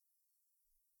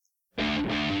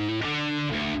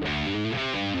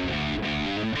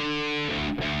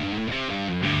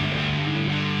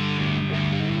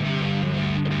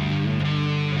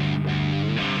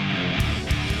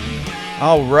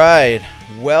All right.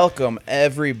 Welcome,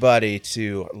 everybody,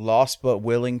 to Lost But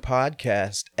Willing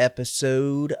Podcast,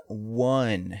 Episode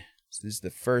 1. This is the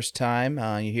first time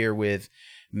you're here with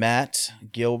Matt,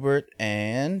 Gilbert,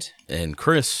 and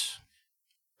Chris.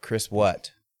 Chris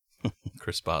what?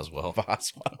 Chris Boswell.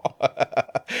 Boswell.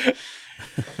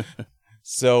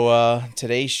 So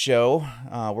today's show,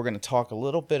 we're going to talk a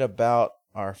little bit about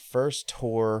our first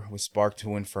tour with Spark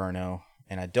to Inferno.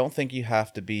 And I don't think you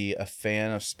have to be a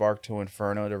fan of Spark to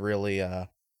Inferno to really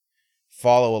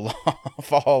follow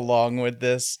along with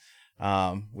this.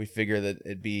 We figure that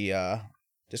it'd be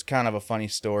just kind of a funny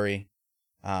story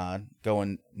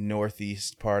going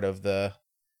northeast part of the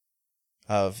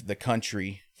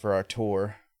country for our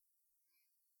tour.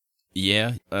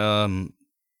 Yeah,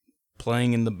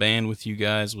 playing in the band with you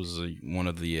guys was one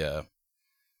of the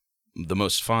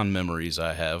most fond memories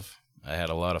I have. I had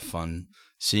a lot of fun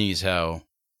seeing as how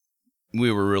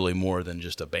we were really more than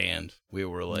just a band. We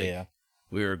were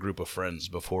we were a group of friends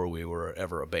before we were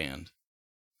ever a band.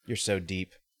 You're so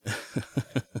deep.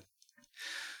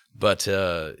 But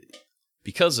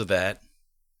because of that,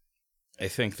 I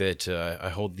think that I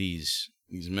hold these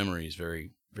memories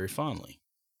very, very fondly.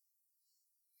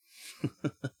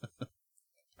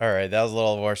 All right, that was a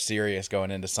little more serious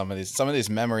going into some of these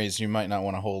memories you might not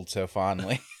want to hold so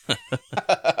fondly.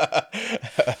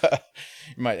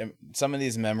 Some of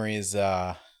these memories,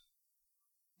 well,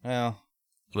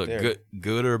 look,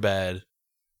 good or bad,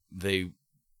 they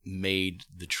made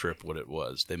the trip what it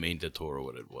was. They made the tour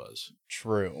what it was.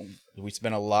 True. We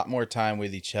spent a lot more time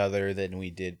with each other than we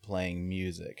did playing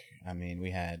music. I mean,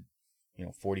 we had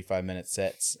 45-minute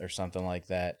sets or something like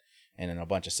that, and then a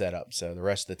bunch of setups. So the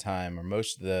rest of the time, or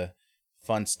most of the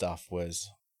fun stuff, was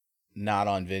not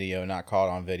on video, not caught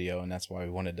on video, and that's why we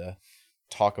wanted to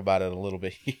talk about it a little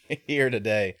bit here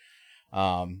today.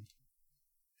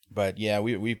 But yeah,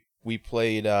 we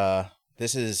played.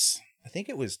 This is, I think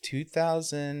it was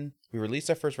 2000. We released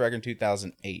our first record in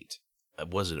 2008.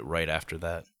 Was it right after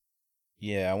that?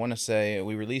 Yeah, I want to say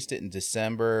we released it in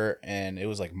December, and it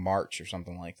was like March or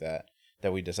something like that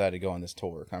we decided to go on this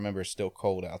tour. I remember it's still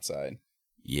cold outside.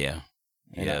 Yeah.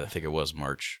 I think it was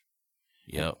March.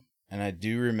 Yep. And I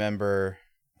do remember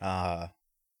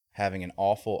having an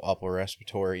awful upper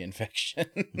respiratory infection,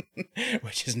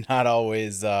 which is not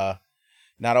always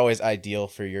ideal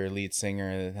for your lead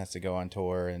singer that has to go on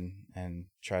tour and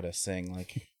try to sing.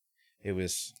 Like, it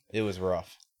was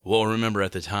rough. Well, remember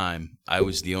at the time, I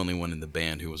was the only one in the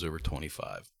band who was over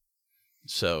 25.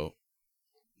 So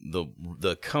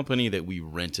the company that we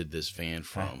rented this van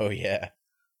from,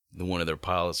 one of their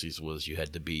policies was you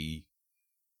had to be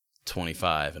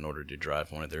 25 in order to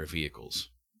drive one of their vehicles.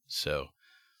 So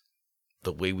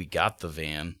the way we got the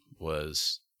van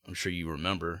was, I'm sure you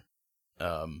remember,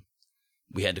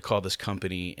 we had to call this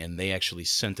company, and they actually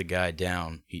sent the guy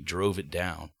down. He drove it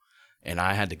down, and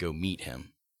I had to go meet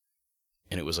him.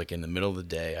 And it was like in the middle of the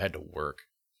day. I had to work.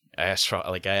 I asked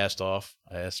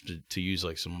to use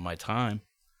like some of my time.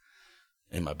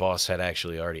 And my boss had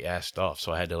actually already asked off,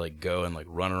 so I had to like go and like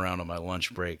run around on my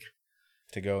lunch break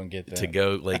to go and get that. To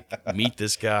go like meet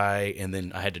this guy, and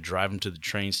then I had to drive him to the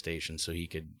train station so he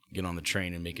could get on the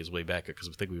train and make his way back, because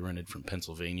I think we rented from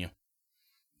Pennsylvania.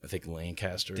 I think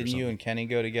Lancaster. Didn't you and Kenny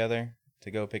go together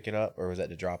to go pick it up, or was that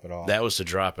to drop it off? That was to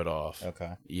drop it off.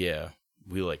 Okay. Yeah,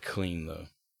 we like cleaned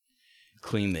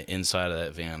the inside of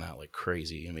that van out like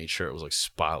crazy and made sure it was like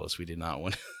spotless. We did not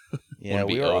want. Yeah,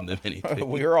 we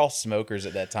were all smokers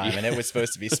at that time, and it was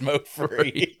supposed to be smoke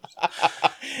free.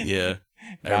 Yeah,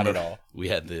 not at all. We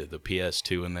had the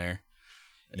PS2 in there.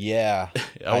 Yeah,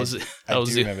 I do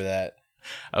remember that.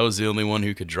 I was the only one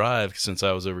who could drive since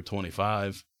I was over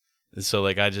 25, and so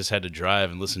like I just had to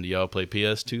drive and listen to y'all play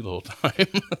PS2 the whole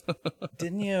time.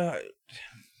 Didn't you?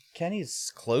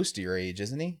 Kenny's close to your age,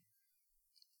 isn't he?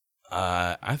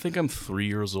 I think I'm 3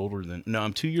 years older than. No,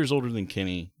 I'm 2 years older than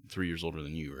Kenny. 3 years older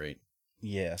than you, right?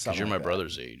 Yeah, because you're my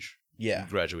brother's age. Yeah, you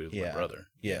graduated with my brother.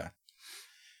 Yeah.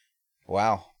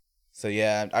 Wow. So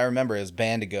yeah, I remember it was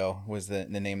Bandigo was the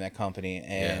name of that company,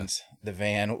 and the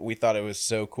van. We thought it was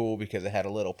so cool because it had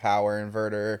a little power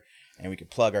inverter, and we could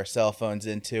plug our cell phones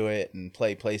into it and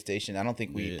play PlayStation. I don't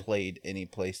think we played any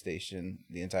PlayStation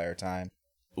the entire time.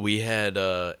 We had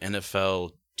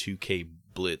NFL 2K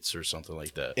Blitz or something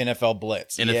like that. NFL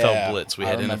Blitz. Blitz. We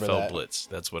had NFL Blitz.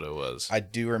 That's what it was. I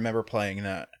do remember playing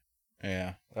that.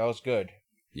 Yeah, that was good.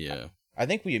 Yeah. I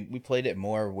think we played it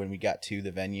more when we got to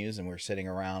the venues and we were sitting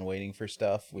around waiting for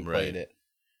stuff. We played it.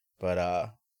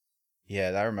 But yeah,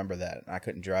 I remember that. I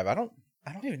couldn't drive. I don't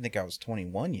even think I was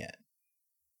 21 yet.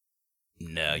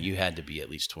 No, you had to be at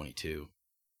least 22.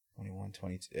 21,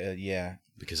 22. Yeah.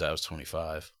 Because I was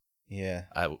 25. Yeah.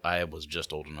 I was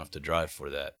just old enough to drive for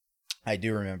that. I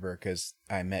do remember because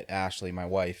I met Ashley, my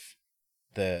wife,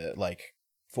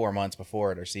 4 months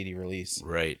before at our CD release.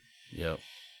 Right. Yep.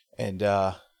 And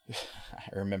I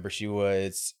remember she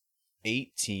was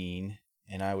 18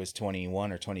 and I was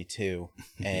 21 or 22.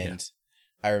 And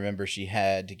I remember she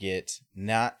had to get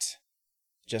not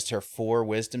just her 4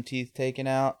 wisdom teeth taken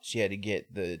out. She had to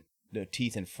get the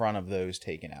teeth in front of those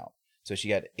taken out. So she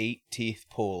got 8 teeth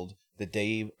pulled the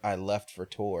day I left for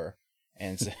tour.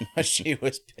 And so she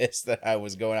was pissed that I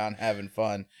was going out and having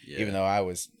fun, even though I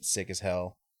was sick as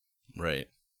hell. Right.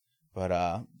 But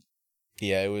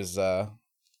it was a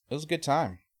good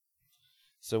time.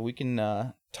 So we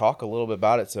can talk a little bit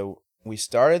about it. So we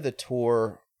started the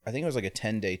tour. I think it was like a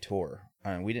 10-day tour.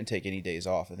 We didn't take any days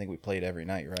off. I think we played every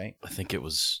night, right? I think it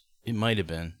might have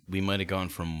been. We might have gone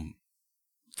from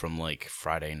like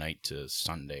Friday night to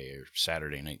Sunday or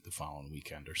Saturday night the following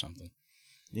weekend or something.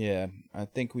 Yeah, I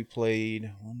think we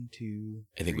played 1, 2.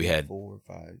 I think we had 4,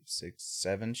 5, 6,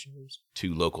 7 shows.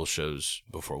 2 local shows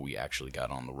before we actually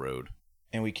got on the road.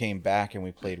 And we came back and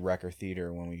we played Wrecker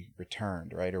Theater when we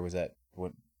returned, right? Or was that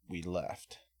what we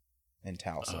left in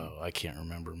Towson? Oh, I can't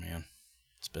remember, man.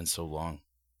 It's been so long.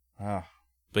 Ah.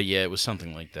 But yeah, it was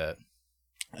something like that.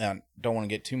 And don't want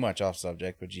to get too much off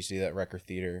subject, but you see that Wrecker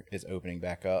Theater is opening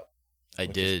back up. I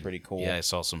did. Is pretty cool. Yeah, I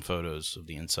saw some photos of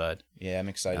the inside. Yeah, I'm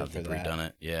excited for that. They've redone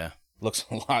it. Yeah, looks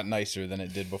a lot nicer than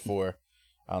it did before.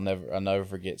 I'll never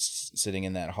forget sitting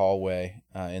in that hallway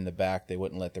in the back. They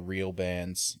wouldn't let the real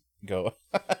bands go.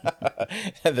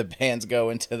 The bands go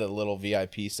into the little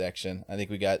VIP section. I think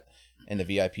we got in the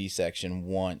VIP section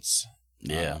once.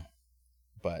 Yeah,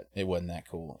 but it wasn't that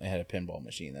cool. It had a pinball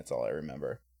machine. That's all I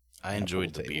remember. I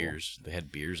enjoyed the beers. They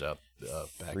had beers out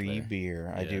back Free there.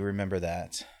 beer. I do remember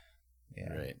that.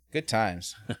 Yeah. Right. Good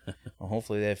times. Well,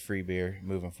 hopefully they have free beer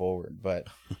moving forward. But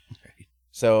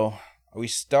so we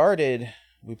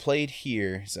played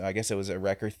here. So I guess it was at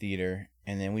Wrecker Theater.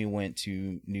 And then we went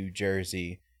to New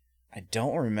Jersey. I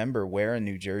don't remember where in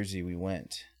New Jersey we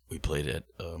went. We played at,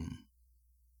 I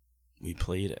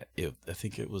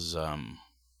think it was, it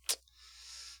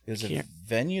was a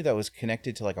venue that was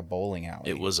connected to like a bowling alley.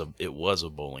 It was a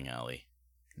bowling alley.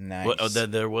 Nice. Well,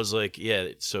 there was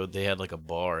so they had like a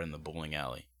bar in the bowling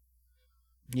alley.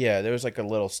 Yeah, there was like a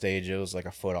little stage. It was like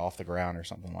a foot off the ground or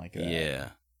something like that. Yeah.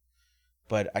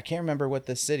 But I can't remember what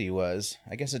the city was.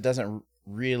 I guess it doesn't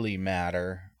really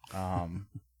matter. Damn,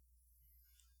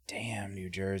 New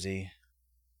Jersey.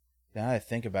 Now that I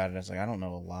think about it, it's like I don't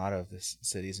know a lot of the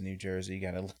cities in New Jersey.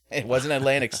 It wasn't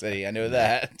Atlantic City. I know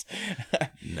that.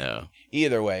 No.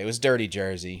 Either way, it was Dirty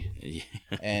Jersey. Yeah.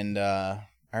 And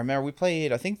I remember we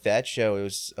played, I think that show, it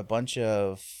was a bunch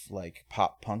of like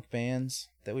pop punk bands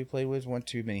that we played with. One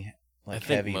too many like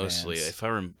heavy bands. I think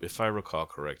mostly, if I recall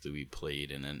correctly, we played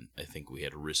and then I think we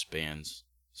had wristbands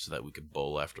so that we could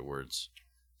bowl afterwards.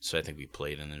 So I think we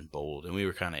played and then bowled, and we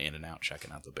were kind of in and out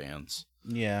checking out the bands.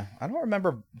 Yeah, I don't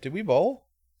remember. Did we bowl?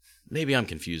 Maybe I'm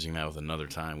confusing that with another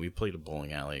time. We played a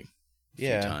bowling alley a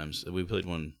few times. We played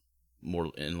one more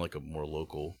in like a more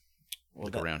local,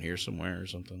 around here somewhere or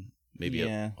something. Maybe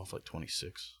off like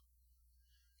 26.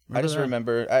 I just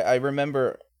remember. I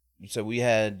remember. So we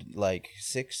had like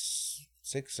six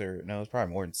or no, it was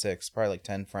probably more than 6. Probably like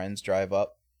 10 friends drive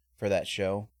up for that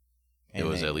show. And it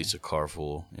was at least a car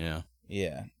full. Yeah.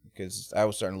 Yeah, because I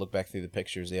was starting to look back through the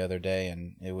pictures the other day,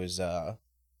 and it was, I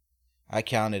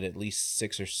counted at least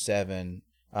 6 or 7.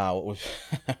 What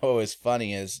was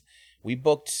funny is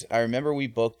I remember we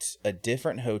booked a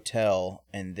different hotel,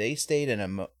 and they stayed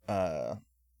in a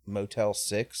Motel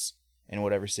 6 in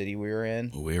whatever city we were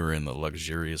in. We were in the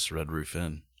luxurious Red Roof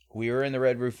Inn. We were in the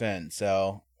Red Roof Inn,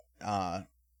 so I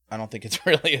don't think it's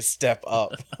really a step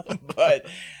up, but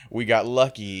we got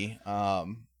lucky.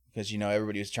 Because,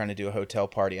 everybody was trying to do a hotel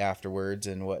party afterwards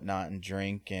and whatnot and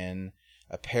drink. And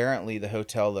apparently the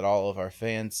hotel that all of our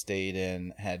fans stayed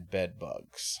in had bed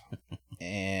bugs.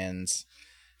 And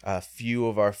a few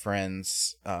of our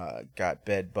friends got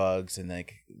bed bugs. And I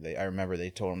remember they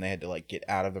told them they had to like get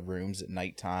out of the rooms at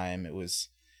nighttime. It was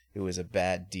a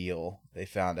bad deal. They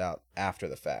found out after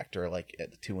the fact or like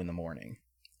at 2 a.m.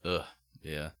 Ugh,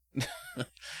 yeah.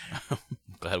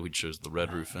 Glad we chose the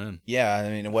Red Roof Inn. Yeah, I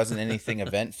mean, it wasn't anything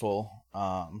eventful.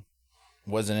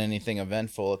 Wasn't anything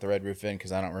eventful at the Red Roof Inn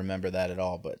because I don't remember that at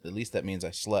all. But at least that means I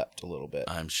slept a little bit.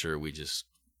 I'm sure we just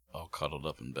all cuddled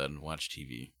up in bed and watched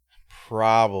TV.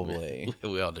 Probably.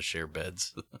 We all had to share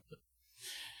beds.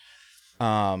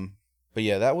 But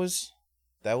yeah, that was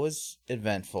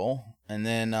eventful. And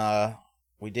then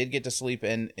we did get to sleep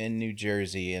in New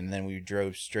Jersey, and then we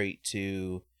drove straight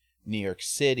to New York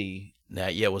City Now,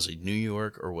 yeah, was it New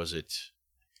York or was it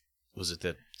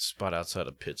that spot outside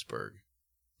of Pittsburgh?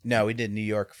 No, we did New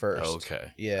York first. Oh,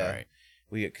 okay. Yeah. All right.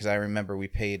 Because I remember we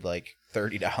paid like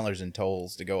 $30 in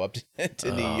tolls to go up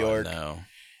to New York. No.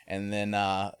 And then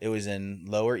it was in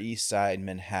Lower East Side,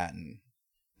 Manhattan.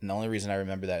 And the only reason I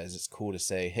remember that is it's cool to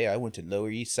say, hey, I went to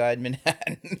Lower East Side,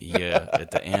 Manhattan. Yeah,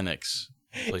 at the Annex.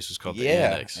 The place was called the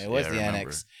Annex. It was the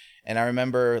Annex. And I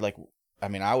remember,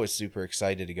 I was super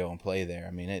excited to go and play there.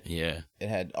 I mean, it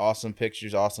had awesome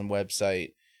pictures, awesome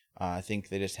website. I think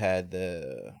they just had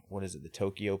the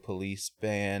Tokyo Police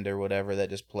Band or whatever that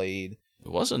just played.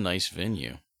 It was a nice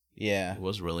venue. Yeah. It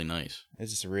was really nice.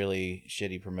 It's just a really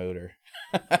shitty promoter.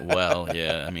 Well,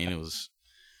 yeah. I mean, it was...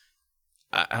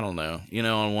 I don't know. You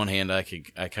know, on one hand, I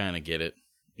kind of get it.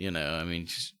 You know, I mean,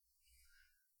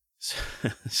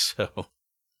 so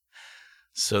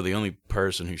the only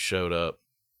person who showed up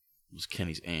was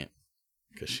Kenny's aunt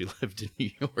because she lived in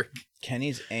New York.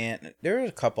 Kenny's aunt. There were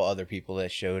a couple other people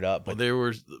that showed up, but there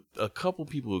were a couple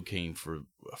people who came for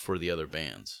the other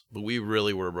bands, but we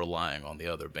really were relying on the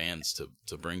other bands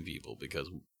to bring people because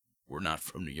we're not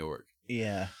from New York.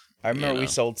 Yeah, I remember we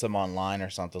sold some online or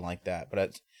something like that,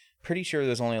 but pretty sure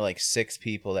there's only like 6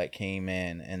 people that came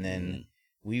in, and then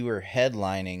we were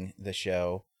headlining the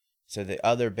show. So the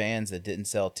other bands that didn't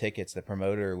sell tickets, the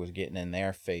promoter was getting in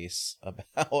their face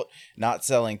about not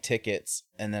selling tickets.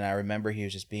 And then I remember he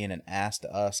was just being an ass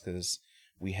to us because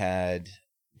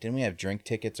didn't we have drink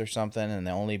tickets or something? And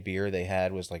the only beer they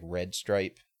had was like Red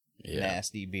Stripe,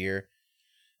 nasty beer.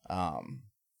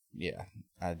 Yeah,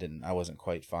 I wasn't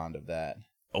quite fond of that.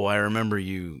 Oh, I remember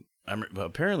you.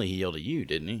 Apparently he yelled at you,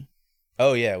 didn't he?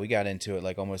 Oh yeah, we got into it,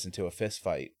 like almost into a fist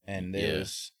fight, and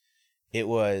it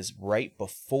was right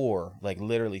before, like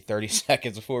literally 30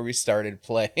 seconds before we started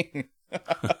playing.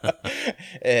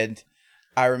 And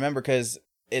I remember because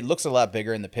it looks a lot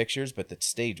bigger in the pictures, but the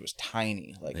stage was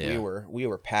tiny. Like we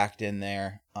were packed in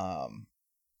there.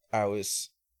 I was,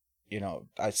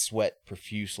 I sweat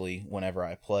profusely whenever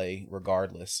I play,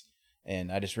 regardless.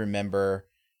 And I just remember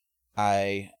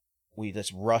we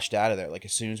just rushed out of there like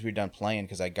as soon as we were done playing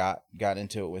because I got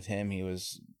into it with him. He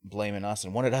was blaming us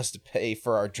and wanted us to pay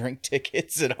for our drink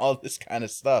tickets and all this kind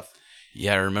of stuff.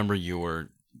 Yeah, I remember you were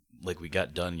like, we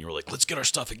got done and you were like, let's get our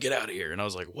stuff and get out of here. And I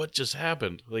was like, what just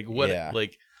happened? Like, what? Yeah.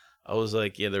 Like, I was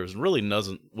like, yeah, there was really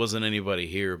wasn't anybody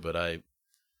here, but I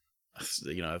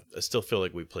still feel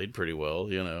like we played pretty well,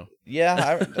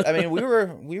 Yeah, I mean, we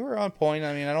were on point.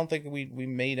 I mean, I don't think we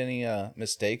made any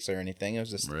mistakes or anything. It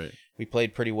was just we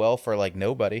played pretty well for like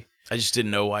nobody. I just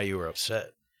didn't know why you were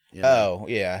upset. Oh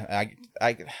yeah,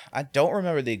 I don't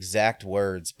remember the exact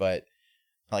words, but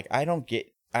like I don't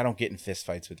get in fist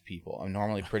fights with people. I'm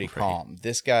normally pretty calm.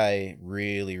 This guy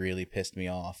really, really pissed me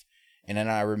off, and then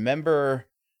I remember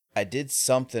I did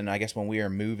something. I guess when we were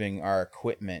moving our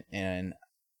equipment and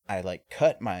I like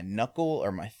cut my knuckle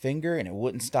or my finger and it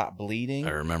wouldn't stop bleeding.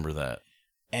 I remember that.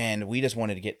 And we just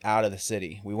wanted to get out of the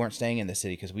city. We weren't staying in the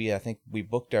city because I think we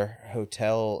booked our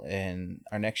hotel and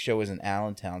our next show was in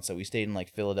Allentown. So we stayed in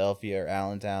like Philadelphia or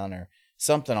Allentown or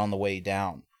something on the way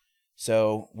down.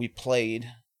 So we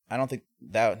played.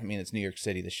 It's New York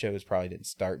City. The shows probably didn't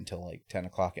start until like 10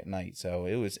 o'clock at night. So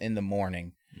it was in the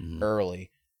morning,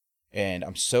 early. And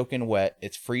I'm soaking wet.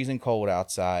 It's freezing cold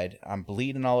outside. I'm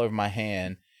bleeding all over my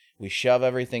hand. We shove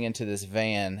everything into this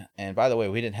van. And by the way,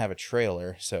 we didn't have a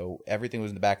trailer. So everything was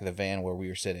in the back of the van where we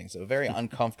were sitting. So very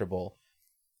uncomfortable.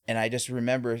 And I just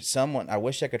remember I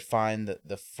wish I could find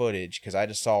the footage because I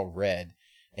just saw red.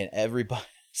 And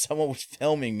someone was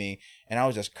filming me. And I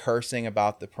was just cursing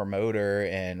about the promoter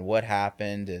and what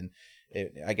happened. And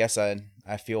I guess I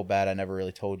feel bad. I never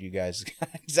really told you guys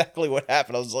exactly what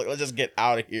happened. I was like, let's just get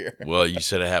out of here. Well, you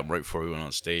said it happened right before we went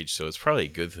on stage, so it's probably a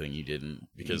good thing you didn't,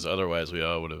 because otherwise we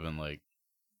all would have been like,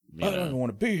 I don't even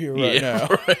want to be here right now.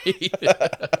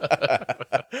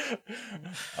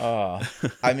 Right.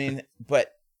 I mean,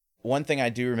 but one thing I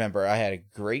do remember, I had a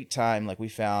great time. Like we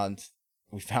found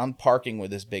parking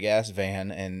with this big ass van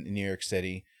in New York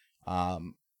City.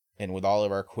 And with all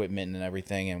of our equipment and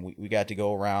everything, and we got to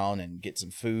go around and get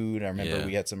some food. I remember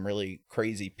we had some really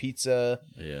crazy pizza.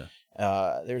 Yeah.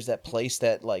 There's that place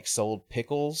that like sold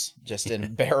pickles just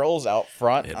in barrels out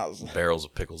front. Barrels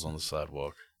of pickles on the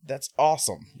sidewalk. That's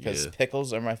awesome because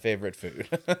pickles are my favorite food.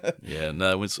 Yeah,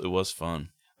 no, it was fun.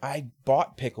 I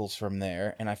bought pickles from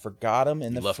there and I forgot them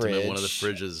in the fridge. Left them in one of the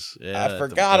fridges. Yeah, I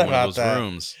forgot about those that.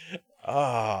 Rooms.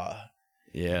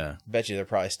 Yeah. Bet you they're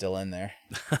probably still in there.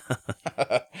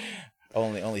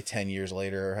 Only 10 years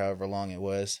later or however long it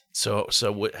was. So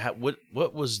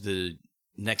what was the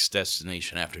next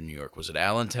destination after New York? Was it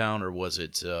Allentown or was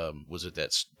it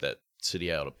that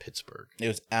city out of Pittsburgh? It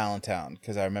was Allentown,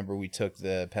 because I remember we took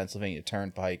the Pennsylvania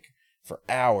Turnpike for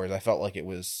hours. I felt like I think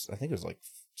it was like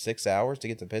 6 hours to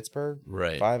get to Pittsburgh.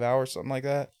 Right. 5 hours, something like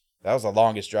that. That was the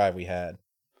longest drive we had.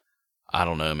 I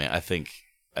don't know, man. I think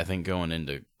going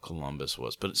into Columbus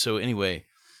was. But so anyway,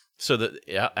 so the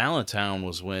Allentown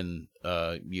was when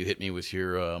you hit me with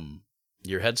your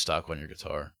headstock on your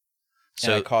guitar.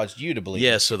 So and it caused you to bleed.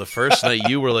 Yeah, so the first night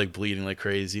you were like bleeding like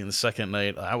crazy, and the second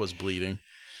night I was bleeding.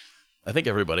 I think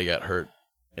everybody got hurt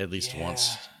at least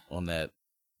once on that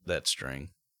string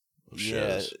of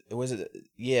shows.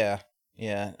 Yeah.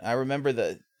 I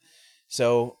remember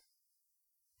So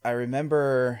I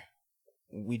remember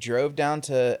we drove down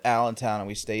to Allentown and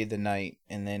we stayed the night,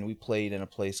 and then we played in a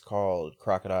place called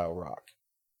Crocodile Rock.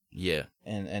 Yeah.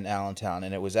 In Allentown,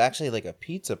 and it was actually like a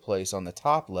pizza place on the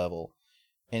top level.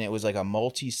 And it was like a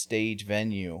multi-stage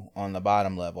venue on the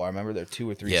bottom level. I remember there were 2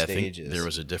 or 3 stages. I think there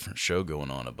was a different show going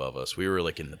on above us. We were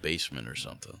like in the basement or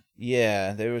something.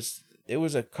 Yeah, it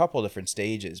was a couple different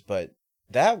stages, but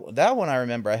that one I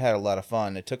remember I had a lot of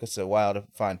fun. It took us a while to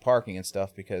find parking and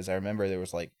stuff, because I remember there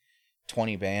was like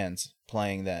 20 bands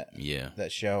playing that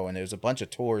show, and there was a bunch of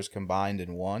tours combined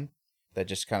in one that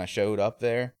just kind of showed up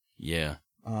there. Yeah.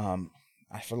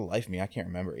 For the life of me, I can't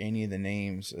remember any of the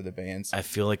names of the bands. I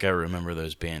feel like I remember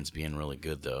those bands being really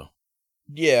good, though.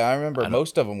 Yeah, I remember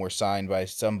most of them were signed by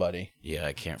somebody. Yeah,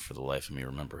 I can't for the life of me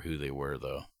remember who they were,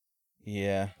 though.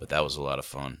 Yeah. But that was a lot of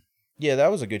fun. Yeah,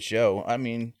 that was a good show. I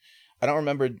mean, I don't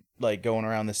remember like going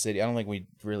around the city. I don't think we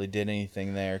really did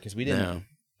anything there, because we didn't. No,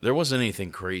 there wasn't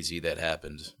anything crazy that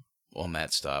happened on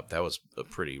that stop. That was a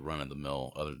pretty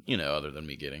run-of-the-mill, other than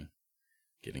me getting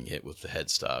hit with the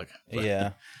headstock.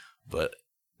 Yeah. But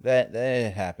that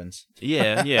happens.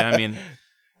 Yeah. I mean,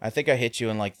 I think I hit you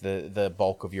in like the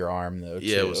bulk of your arm though.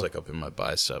 Yeah, too. It was like up in my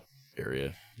bicep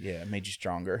area. Yeah, it made you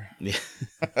stronger. Yeah.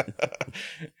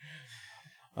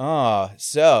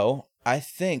 So I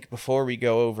think before we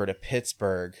go over to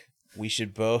Pittsburgh, we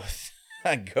should both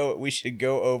go. We should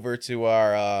go over to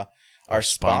our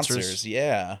sponsors.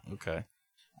 Yeah. Okay.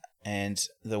 And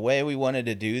the way we wanted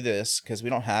to do this, because we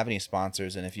don't have any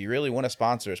sponsors, and if you really want to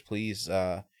sponsor us, please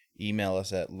email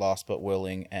us at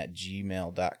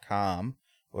lostbutwilling@gmail.com,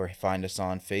 or find us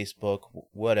on Facebook,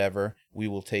 whatever. We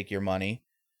will take your money.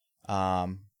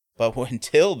 But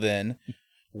until then,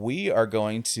 we are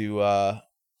going to...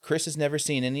 Chris has never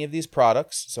seen any of these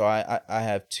products, so I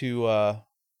have two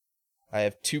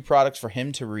products for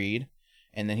him to read,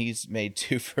 and then he's made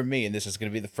 2 for me, and this is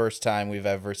going to be the first time we've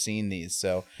ever seen these,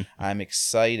 so I'm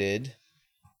excited.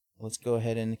 Let's go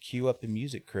ahead and cue up the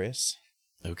music, Chris.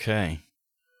 Okay.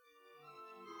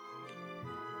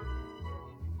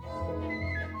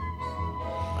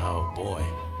 Oh, boy.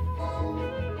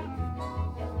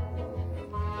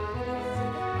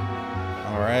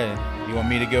 All right. You want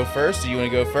me to go first, or you want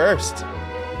to go first?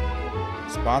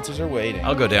 Sponsors are waiting.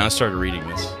 I'll go down. I started reading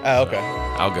this. Oh, okay.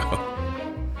 I'll go.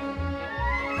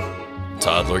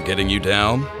 Toddler getting you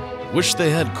down? Wish they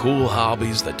had cool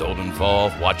hobbies that don't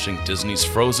involve watching Disney's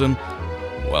Frozen?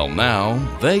 Well, now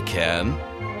they can.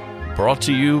 Brought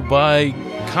to you by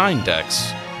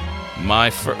Kindex.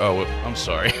 I'm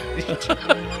sorry.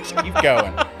 Keep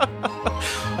going.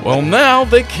 Well, now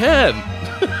they can.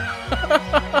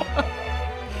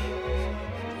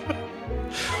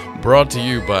 Brought to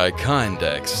you by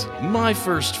Kindex. My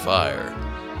First Fire.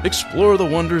 Explore the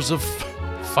wonders of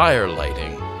fire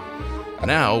lighting.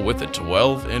 Now with a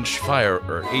 12-inch fire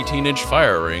or 18-inch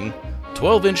fire ring,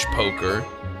 12-inch poker,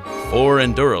 4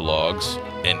 Enduralogs,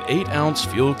 an 8-ounce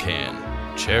fuel can,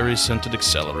 cherry-scented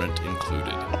accelerant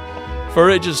included. For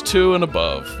ages 2 and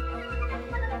above.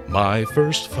 My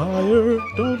First Fire,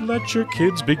 don't let your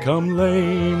kids become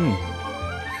lame.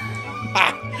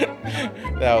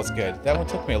 That was good. That one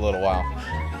took me a little while.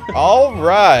 All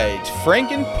right.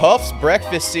 Franken Puffs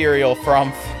breakfast cereal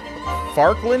from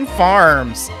Farkland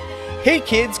Farms. Hey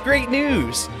kids, great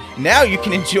news! Now you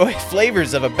can enjoy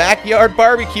flavors of a backyard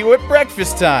barbecue at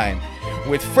breakfast time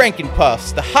with Franken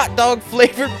Puffs, the hot dog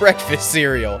flavored breakfast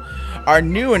cereal. Our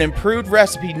new and improved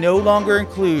recipe no longer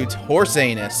includes horse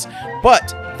anus,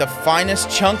 but the finest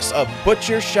chunks of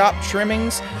butcher shop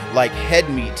trimmings like head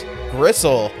meat,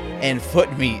 gristle, and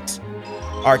foot meat.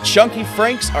 Our chunky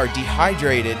franks are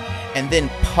dehydrated and then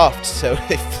puffed so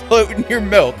they float in your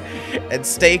milk and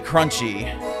stay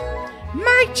crunchy.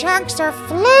 My chunks are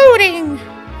floating!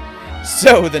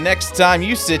 So the next time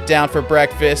you sit down for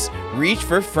breakfast, reach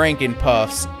for Franken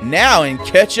Puffs, now in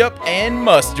ketchup and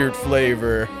mustard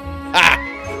flavor. Ha!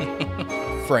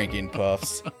 Franken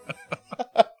Puffs.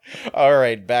 All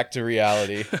right, back to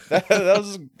reality.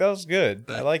 That was good.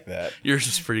 I like that. Yours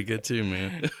is pretty good too,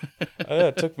 man.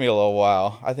 It took me a little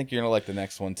while. I think you're gonna like the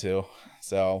next one too.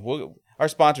 So our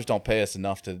sponsors don't pay us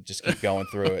enough to just keep going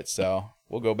through it. So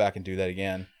we'll go back and do that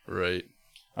again. Right.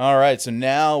 All right. So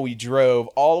now we drove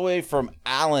all the way from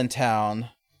Allentown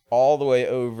all the way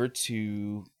over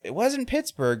to, it wasn't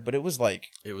Pittsburgh, but it was like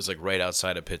right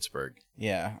outside of Pittsburgh.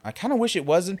 Yeah. I kind of wish it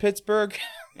was in Pittsburgh.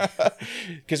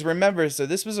 Because remember, so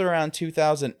this was around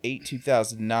 2008,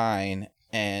 2009,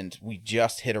 and we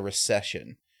just hit a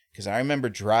recession. Because I remember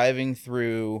driving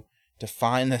through to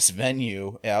find this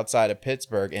venue outside of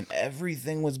Pittsburgh, and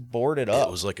everything was boarded up.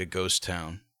 It was like a ghost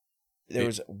town. There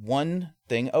was one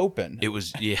thing open. It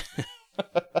was, yeah.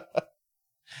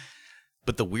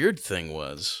 But the weird thing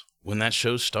was, when that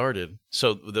show started,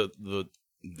 so the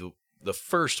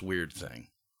first weird thing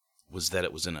was that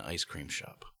it was in an ice cream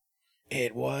shop.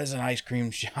 It was an ice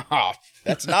cream shop.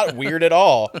 That's not weird at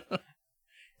all.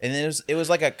 And it was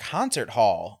like a concert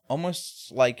hall,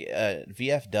 almost like a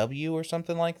VFW or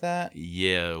something like that.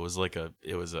 Yeah, it was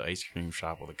an ice cream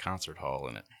shop with a concert hall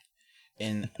in it.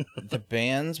 And the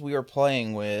bands we were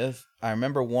playing with, I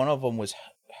remember one of them was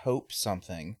Hope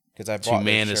something, because I bought Two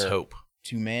Man is Hope.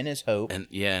 Two Man is Hope. And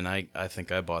yeah, and I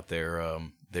think I bought their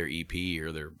EP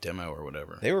or their demo or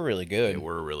whatever. They were really good. They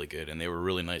were really good, and they were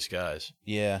really nice guys.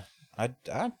 Yeah, I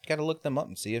got to look them up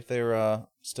and see if they're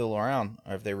still around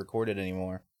or if they recorded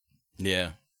anymore.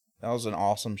 Yeah, that was an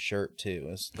awesome shirt too.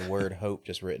 It's the word Hope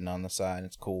just written on the side.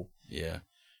 It's cool. Yeah.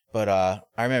 But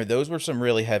I remember those were some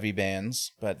really heavy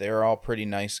bands, but they were all pretty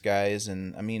nice guys,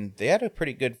 and I mean they had a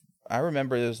pretty good. I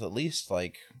remember there was at least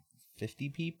like 50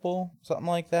 people, something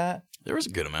like that. There was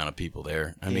a good amount of people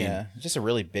there. I mean, just a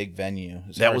really big venue.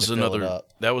 That was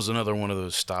another one of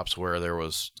those stops where there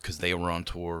was, because they were on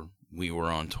tour, we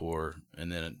were on tour,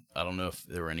 and then I don't know if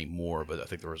there were any more, but I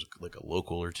think there was like a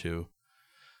local or two.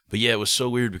 But yeah, it was so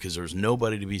weird because there was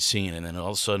nobody to be seen, and then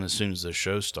all of a sudden, as soon as the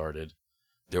show started,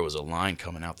 there was a line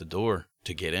coming out the door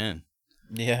to get in.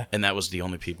 Yeah, and that was the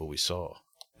only people we saw.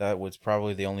 That was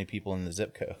probably the only people in the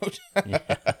zip code.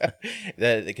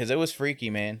 Because it was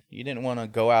freaky, man. You didn't want to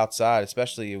go outside,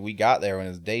 especially we got there when it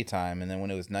was daytime, and then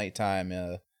when it was nighttime,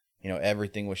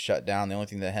 everything was shut down. The only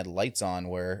thing that had lights on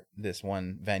were this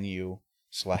one venue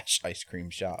 / ice cream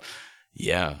shop.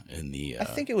 Yeah, and I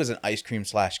think it was an ice cream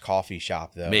 / coffee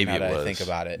shop, though. Maybe now it that was. I think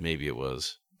about it. Maybe it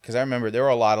was. Because I remember there were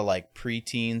a lot of like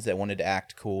preteens that wanted to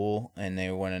act cool, and they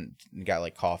went and got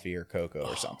like coffee or cocoa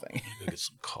or something. Go get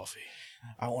some coffee.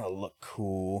 I want to look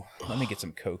cool. Let me get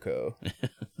some cocoa.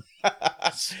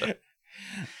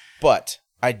 But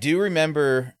I do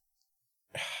remember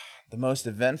the most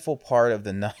eventful part of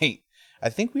the night. I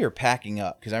think we were packing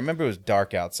up because I remember it was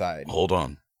dark outside. Hold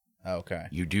on. Okay.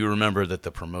 You do remember that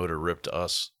the promoter ripped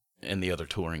us and the other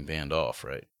touring band off,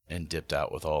 right? And dipped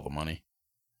out with all the money?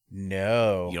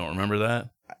 No. You don't remember that?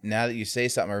 Now that you say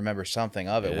something, I remember something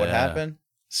of it. Yeah. What happened?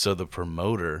 So the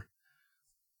promoter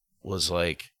was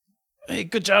like, "Hey,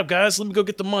 good job, guys. Let me go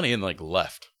get the money," and like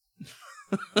left.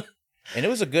 And it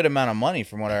was a good amount of money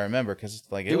from what I remember, because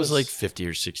like it was like $50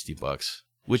 or $60,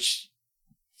 which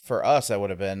for us that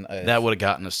would have been that would have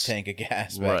gotten us tank of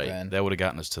gas back then. That would have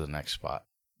gotten us to the next spot.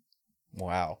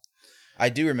 Wow, I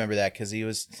do remember that because he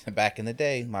was back in the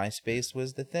day. MySpace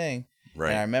was the thing, right?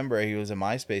 And I remember he was a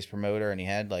MySpace promoter, and he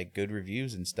had like good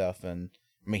reviews and stuff. And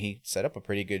I mean, he set up a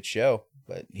pretty good show,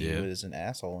 but he was an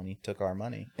asshole and he took our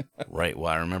money. Right.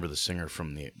 Well, I remember the singer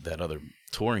from that other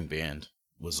touring band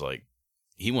was like,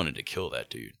 he wanted to kill that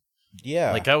dude.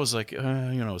 Yeah. Like I was like, it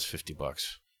was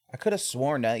 $50. I could have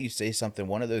sworn, now that you say something,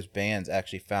 one of those bands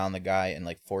actually found the guy and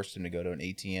like forced him to go to an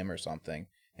ATM or something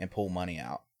and pull money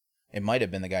out. It might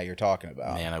have been the guy you're talking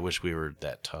about. Man, I wish we were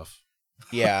that tough.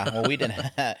 Yeah. Well, we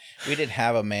didn't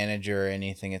have a manager or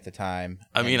anything at the time.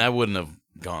 I mean, I wouldn't have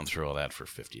gone through all that for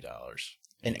 $50.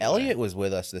 And anyway. Elliot was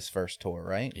with us this first tour,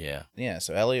 right? Yeah. Yeah.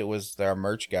 So Elliot was our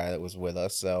merch guy that was with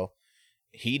us. So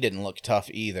he didn't look tough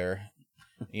either.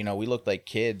 We looked like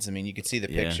kids. I mean, you could see the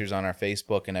pictures on our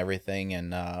Facebook and everything,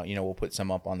 and we'll put some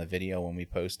up on the video when we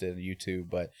post it on YouTube.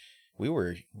 But we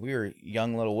were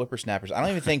young little whippersnappers. I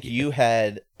don't even think you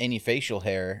had any facial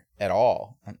hair at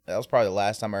all. That was probably the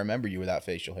last time I remember you without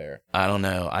facial hair. I don't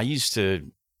know. I used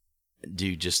to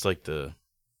do just the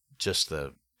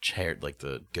hair, like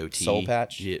the goatee, soul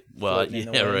patch. Yeah, well,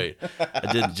 yeah, right.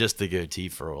 I did just the goatee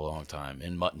for a long time,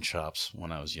 and mutton chops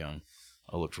when I was young.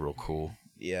 I looked real cool.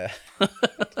 Yeah.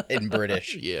 In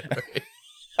British. Yeah.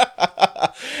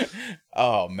 Right.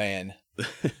 Oh, man.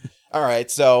 All right.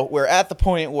 So we're at the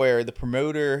point where the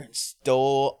promoter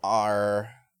stole our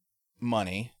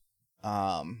money.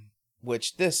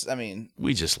 Which this, I mean...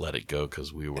 We just let it go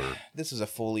because we were... This was a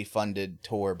fully funded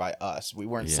tour by us. We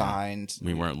weren't signed.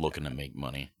 We weren't looking to make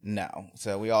money. No.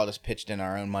 So we all just pitched in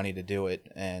our own money to do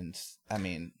it. And, I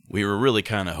mean... We were really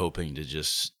kind of hoping to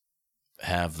just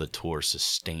have the tour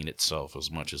sustain itself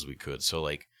as much as we could. So,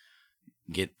 like,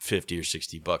 get $50 or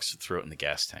 $60 to throw it in the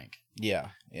gas tank. Yeah.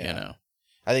 You know?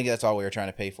 I think that's all we were trying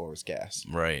to pay for was gas.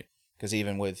 Right. Because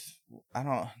even with,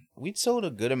 we'd sold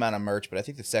a good amount of merch, but I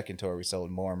think the second tour we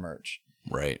sold more merch.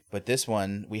 Right. But this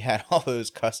one, we had all those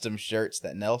custom shirts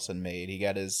that Nelson made. He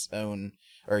got his own,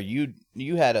 or you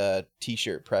had a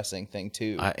t-shirt pressing thing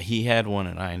too. He had one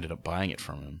and I ended up buying it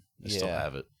from him. I still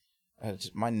have it.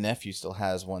 My nephew still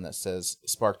has one that says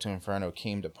Spark to Inferno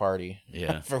came to party.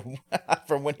 Yeah.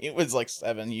 from when he was like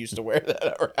 7, he used to wear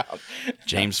that around.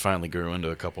 James finally grew into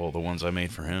a couple of the ones I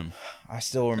made for him. I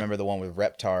still remember the one with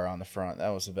Reptar on the front. That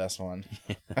was the best one.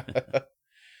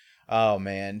 Oh,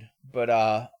 man. But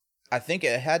I think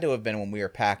it had to have been when we were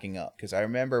packing up, because I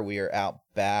remember we were out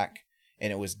back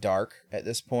and it was dark at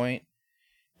this point.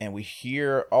 And we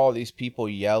hear all these people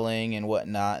yelling and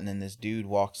whatnot, and then this dude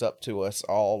walks up to us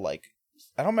all like,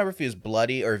 I don't remember if he was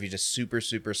bloody or if he's just super,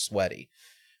 super sweaty.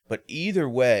 But either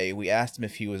way, we asked him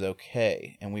if he was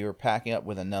okay, and we were packing up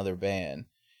with another band.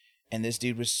 And this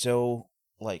dude was so,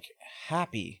 like,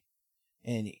 happy.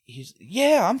 And he's,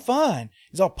 yeah, I'm fine.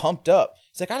 He's all pumped up.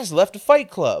 He's like, I just left a fight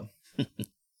club.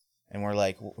 And we're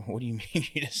like, what do you mean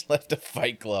you just left a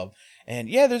fight club? And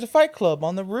yeah, there's a fight club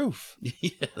on the roof.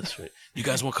 Yeah, that's right. You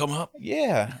guys want to come up?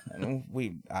 Yeah. And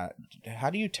how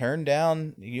do you turn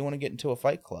down, you want to get into a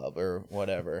fight club or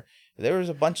whatever? There was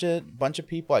a bunch of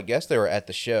people, I guess they were at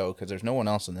the show because there's no one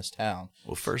else in this town.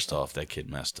 Well, first off, that kid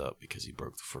messed up because he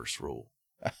broke the first rule.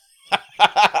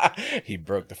 He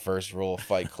broke the first rule of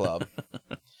Fight Club.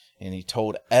 And he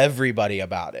told everybody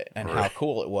about it and how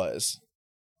cool it was.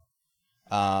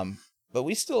 But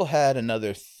we still had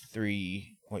another two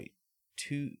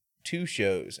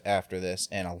shows after this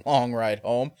and a long ride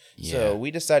home. Yeah. So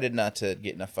we decided not to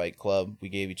get in a fight club. We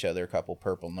gave each other a couple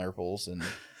purple nurples and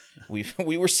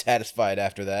we were satisfied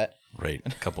after that. Right.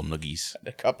 A couple noogies.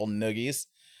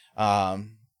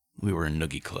 We were a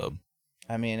noogie club.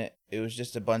 I mean, it was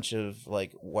just a bunch of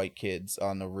like white kids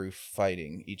on the roof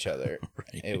fighting each other.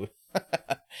 Right.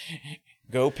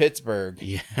 Go Pittsburgh.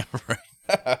 Yeah,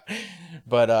 right.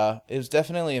 But it was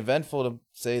definitely eventful to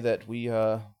say that we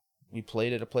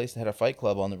played at a place that had a fight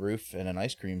club on the roof and an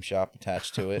ice cream shop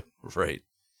attached to it. Right.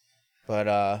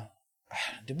 But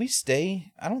did we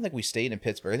stay? I don't think we stayed in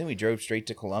Pittsburgh. I think we drove straight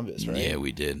to Columbus, right? Yeah,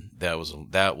 we did. That was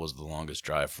the longest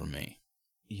drive for me.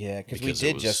 Yeah, because we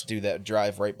did just do that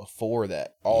drive right before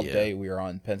that. All day we were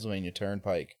on Pennsylvania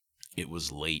Turnpike. It was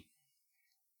late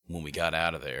when we got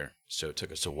out of there, so it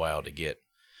took us a while to get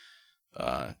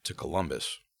to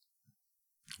Columbus.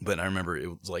 But I remember it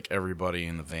was like everybody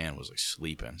in the van was like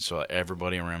sleeping, so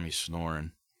everybody around me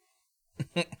snoring,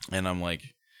 and I'm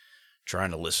like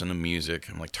trying to listen to music.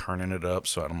 I'm like turning it up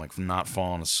so I'm like not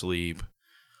falling asleep.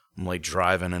 I'm like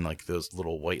driving and like those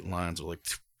little white lines were like.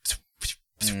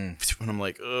 And I'm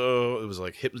like, oh, it was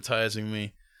like hypnotizing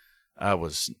me. I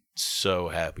was so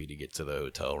happy to get to the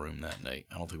hotel room that night.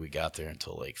 I don't think we got there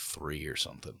until like 3 or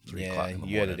something. 3 o'clock in the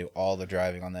morning. You had to do all the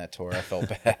driving on that tour. I felt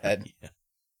bad. Yeah.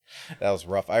 That was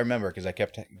rough. I remember because I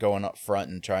kept going up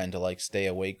front and trying to like stay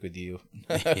awake with you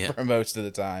for most of the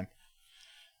time.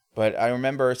 But I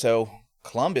remember, so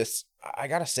Columbus, I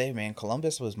got to say, man,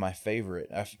 Columbus was my favorite.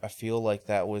 I feel like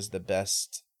that was the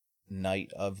best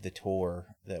night of the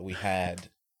tour that we had.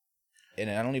 And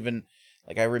I don't even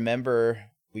I remember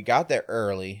we got there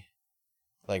early,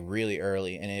 like really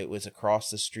early, and it was across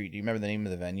the street. Do you remember the name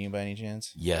of the venue by any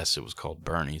chance? Yes, it was called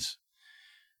Bernie's.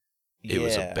 It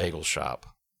was a bagel shop.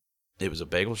 It was a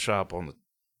bagel shop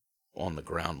on the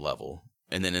ground level,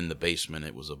 and then in the basement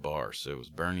it was a bar. So it was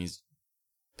Bernie's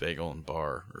Bagel and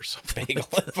Bar or something. Bagel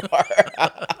and Bar.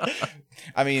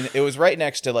 I mean, it was right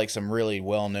next to like some really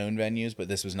well-known venues, but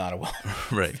this was not a well-known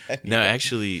right. venue. No,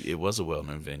 actually, it was a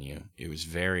well-known venue. It was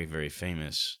very, very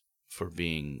famous for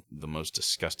being the most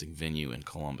disgusting venue in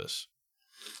Columbus.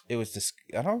 It was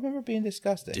I don't remember being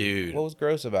disgusting. Dude. What was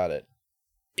gross about it?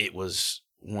 It was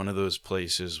one of those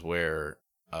places where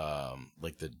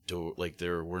like the door, like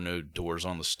there were no doors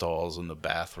on the stalls in the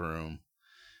bathroom.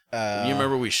 You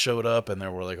remember we showed up and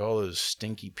there were like all those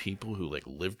stinky people who like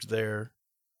lived there,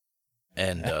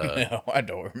 and no, I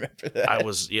don't remember that. I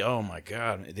was oh my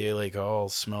god, they like all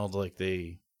smelled like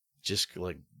they just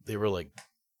like they were like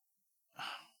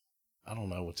I don't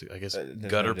know what to I guess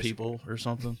gutter people or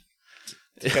something.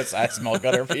 Because I smell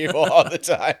gutter people all the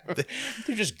time.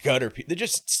 They're just gutter people. They're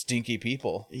just stinky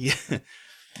people. Yeah,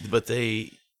 but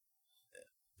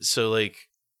So, like,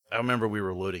 I remember we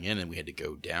were loading in and we had to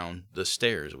go down the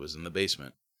stairs. It was in the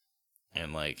basement.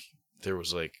 And, like, there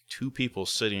was, like, 2 people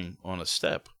sitting on a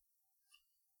step.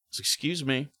 So, excuse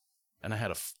me. And I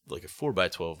had a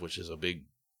 4x12, which is a big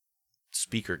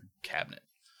speaker cabinet.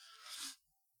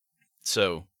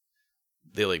 So,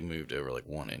 they, like, moved over, like,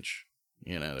 1 inch.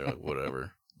 You know, they're like,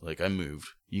 whatever. Like, I moved.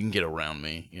 You can get around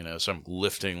me, you know. So I'm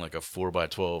lifting, like, a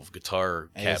 4x12 guitar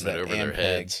cabinet over their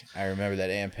heads. I remember that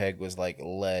Ampeg was, like,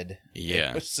 lead.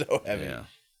 Yeah. It was so heavy. Yeah.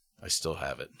 I still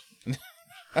have it.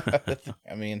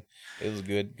 I mean, it was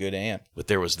a good amp. But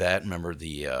there was that. Remember,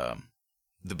 the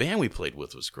band we played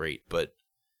with was great, but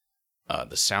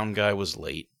the sound guy was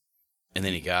late. And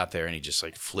then he got there and he just,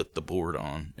 like, flipped the board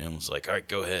on and was like, all right,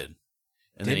 go ahead.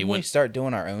 And then we start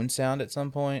doing our own sound at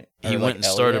some point? He went and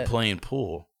started playing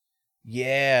pool.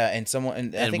 Yeah, and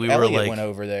I think Elliot went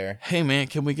over there. Hey, man,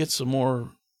 can we get some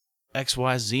more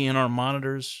XYZ in our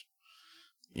monitors?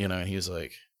 You know, and he was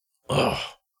like, oh,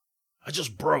 I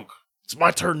just broke. It's my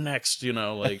turn next, you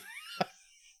know, like.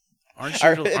 Aren't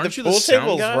you the pool sound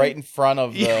table's guy? right in front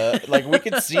of the, like, we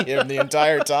could see him the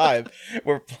entire time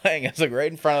we're playing. It's, like,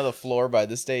 right in front of the floor by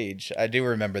the stage. I do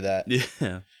remember that.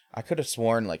 Yeah. I could have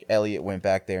sworn, like, Elliot went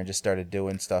back there and just started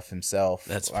doing stuff himself.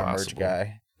 That's our possible. merch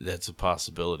guy. That's a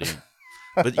possibility.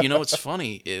 But you know what's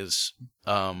funny is,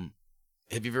 have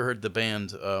you ever heard the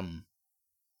band, what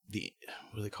do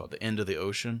they call it? The End of the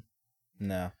Ocean?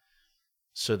 No.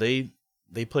 So they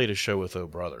played a show with Oh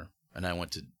Brother, and I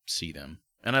went to see them.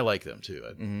 And I like them, too.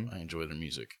 I enjoy their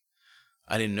music.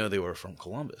 I didn't know they were from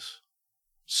Columbus.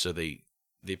 So they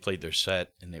played their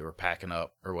set, and they were packing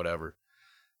up or whatever.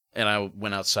 And I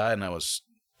went outside, and I was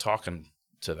talking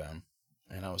to them.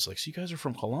 And I was like, so you guys are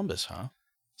from Columbus, huh?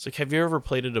 It's like, have you ever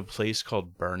played at a place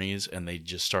called Bernie's? And they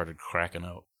just started cracking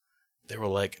up. They were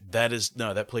like,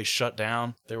 that place shut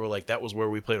down. They were like, that was where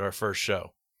we played our first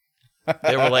show.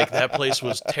 They were like, that place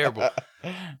was terrible.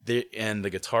 And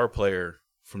the guitar player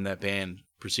from that band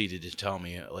proceeded to tell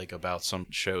me, like, about some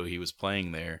show he was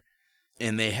playing there.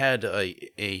 And they had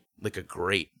a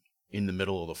grate in the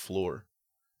middle of the floor.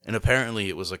 And apparently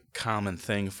it was a common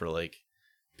thing for, like,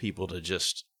 people to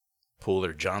just pull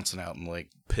their Johnson out and, like,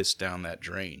 piss down that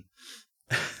drain.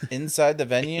 Inside the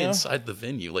venue? Inside the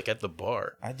venue, like at the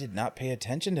bar. I did not pay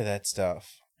attention to that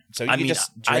stuff. So you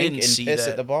just drink and piss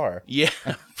at the bar. Yeah,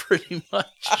 pretty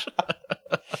much.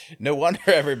 No wonder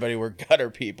everybody were gutter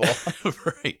people.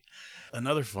 Right.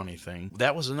 Another funny thing,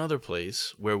 that was another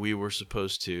place where we were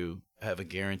supposed to have a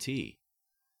guarantee.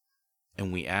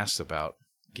 And we asked about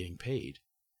getting paid.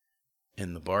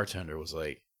 And the bartender was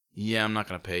like, yeah, I'm not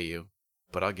going to pay you,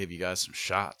 but I'll give you guys some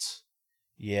shots.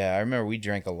 Yeah, I remember we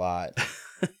drank a lot.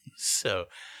 So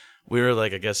we were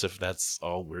like, I guess if that's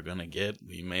all we're going to get,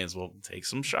 we may as well take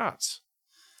some shots.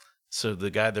 So the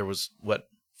guy, there was,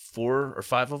 4 or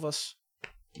 5 of us?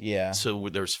 Yeah. So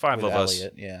there was 5 of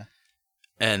Elliot, us. Yeah.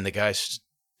 And the guy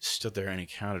stood there and he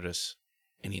counted us.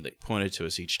 And he, like, pointed to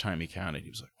us each time he counted. He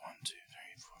was like, 1, 2, 3,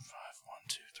 4, 5. 1,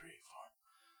 2, 3,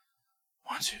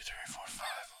 4. 1, 2, 3, 4, 5.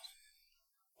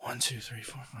 1, 2, 3,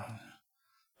 4, 5.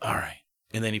 All right.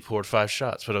 And then he poured 5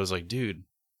 shots. But I was like, dude,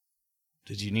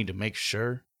 did you need to make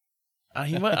sure?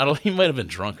 He might have been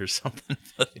drunk or something.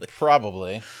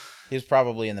 Probably. He was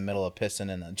probably in the middle of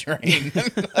pissing in the drain.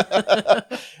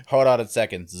 Hold on a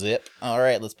second. Zip. All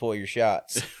right, let's pour your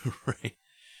shots. Right.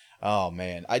 Oh,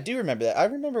 man. I do remember that. I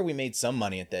remember we made some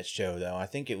money at that show, though. I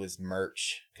think it was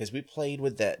merch. Because we played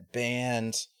with that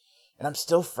band. And I'm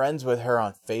still friends with her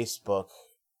on Facebook.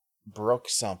 Brooke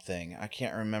something. I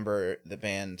can't remember the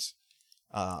band.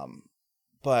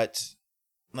 But,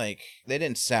 like, they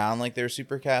didn't sound like they were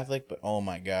super Catholic. But, oh,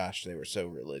 my gosh, they were so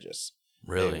religious.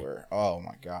 Really? They were. Oh,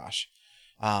 my gosh.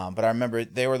 But I remember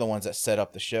they were the ones that set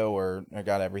up the show or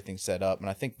got everything set up. And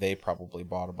I think they probably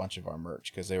bought a bunch of our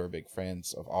merch because they were big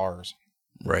fans of ours.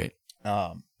 Right.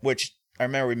 Which I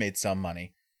remember we made some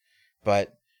money.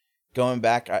 But going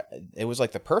back, it was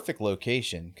like the perfect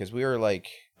location because we were like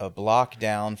a block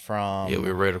down from... Yeah, we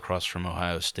were right across from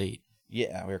Ohio State.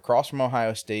 Yeah, we were across from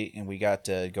Ohio State and we got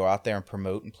to go out there and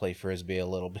promote and play Frisbee a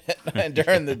little bit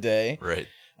during the day. Right.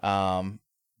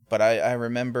 But I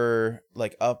remember,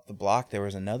 like, up the block, there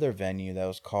was another venue that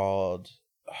was called,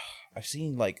 I've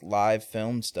seen, like, live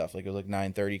film stuff. Like, it was, like,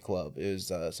 930 Club. It was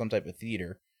some type of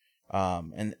theater.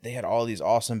 And they had all these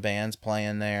awesome bands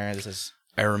playing there.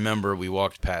 I remember we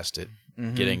walked past it,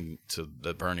 getting to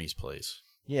the Bernie's place.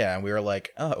 Yeah, and we were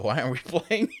like, oh, why aren't we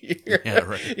playing here? Yeah,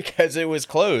 right. Because it was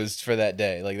closed for that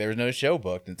day. Like, there was no show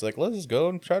booked. And it's like, let's just go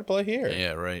and try to play here.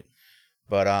 Yeah, right.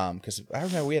 But, because I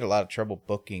remember we had a lot of trouble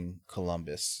booking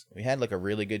Columbus. We had, like, a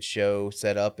really good show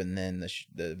set up, and then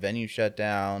the venue shut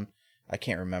down. I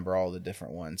can't remember all the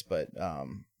different ones, but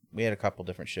we had a couple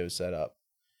different shows set up.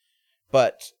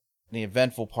 But the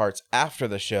eventful parts after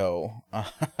the show,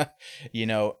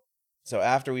 so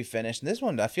after we finished, and this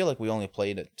one, I feel like we only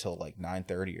played it till like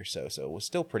 9:30 or so it was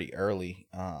still pretty early,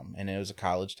 and it was a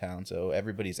college town, so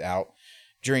everybody's out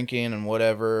drinking and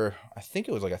whatever. I think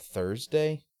it was like a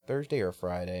Thursday or a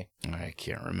Friday. I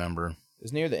can't remember. It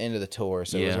was near the end of the tour,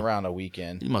 so it was around a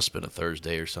weekend. It must have been a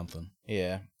Thursday or something.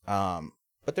 Yeah.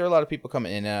 But there were a lot of people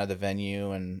coming in and out of the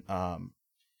venue, and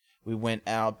we went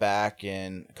out back,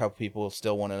 and a couple people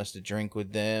still wanted us to drink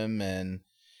with them, and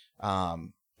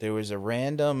there was a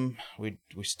random, we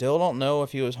still don't know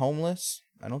if he was homeless.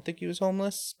 I don't think he was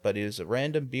homeless, but he was a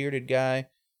random bearded guy.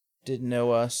 Didn't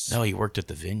know us. No, he worked at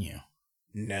the venue.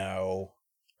 No.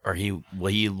 Or he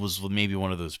was maybe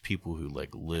one of those people who like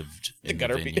lived in the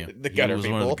venue. The gutter people. He was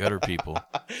one of the gutter people.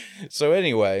 So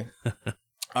anyway,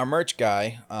 our merch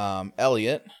guy,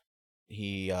 Elliot,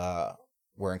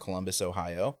 we're in Columbus,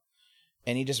 Ohio,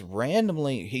 and he just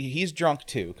randomly, he's drunk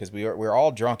too, because we're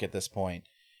all drunk at this point.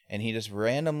 And he just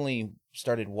randomly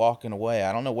started walking away.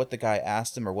 I don't know what the guy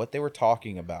asked him or what they were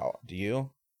talking about. Do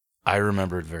you? I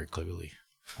remember it very clearly.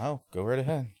 Oh, go right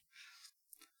ahead.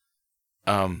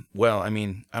 Well, I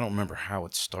mean, I don't remember how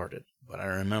it started, but I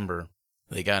remember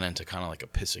they got into kind of like a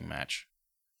pissing match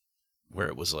where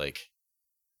it was like,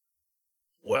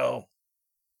 well,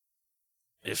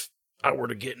 if I were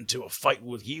to get into a fight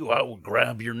with you, I would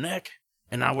grab your neck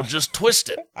and I would just twist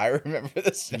it. I remember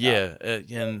this now. Yeah,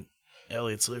 and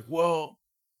Elliot's like, well,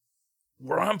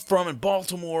 where I'm from in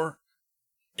Baltimore,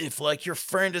 if like your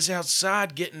friend is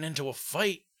outside getting into a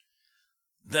fight,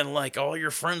 then like all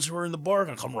your friends who are in the bar are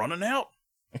gonna come running out,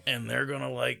 and they're gonna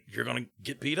like, you're gonna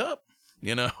get beat up,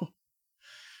 you know?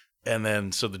 And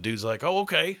then so the dude's like, oh,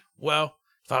 okay, well,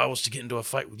 if I was to get into a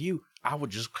fight with you, I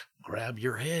would just grab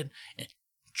your head and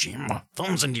jam my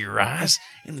thumbs into your eyes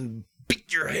and then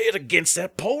beat your head against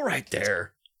that pole right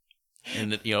there.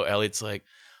 And Elliot's like,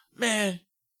 man,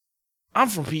 I'm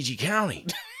from PG County.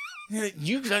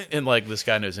 And like this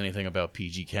guy knows anything about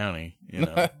PG County,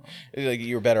 Like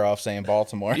you were better off saying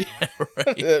Baltimore. Yeah,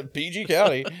 right. PG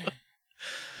County.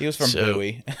 He was from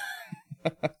Bowie.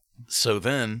 So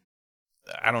then,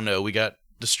 I don't know, we got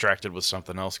distracted with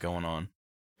something else going on.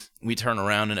 We turn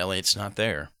around and Elliot's not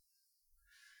there.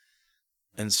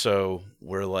 And so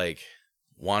we're like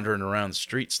wandering around the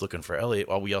streets looking for Elliot,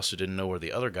 while we also didn't know where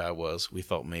the other guy was. We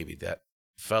thought maybe that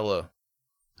fella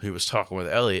who was talking with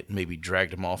Elliot maybe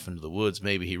dragged him off into the woods.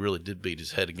 Maybe he really did beat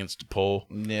his head against a pole.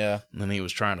 Yeah. And then he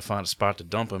was trying to find a spot to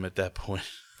dump him at that point.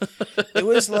 It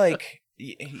was like,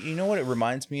 you know what it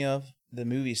reminds me of? The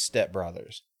movie Step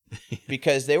Brothers.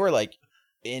 Because they were like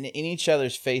in each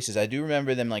other's faces. I do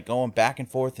remember them like going back and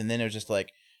forth, and then it was just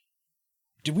like,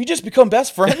 did we just become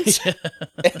best friends? And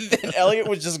then Elliot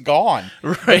was just gone.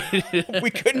 Right. We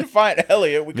couldn't find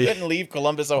Elliot. We couldn't leave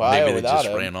Columbus, Ohio without him. Maybe they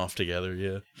just ran off together,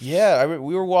 yeah. Yeah,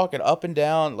 we were walking up and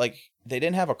down. Like, they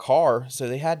didn't have a car, so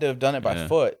they had to have done it by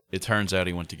foot. It turns out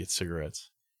he went to get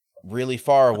cigarettes. Really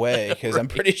far away, because I'm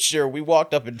pretty sure we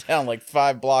walked up and down like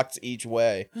 5 blocks each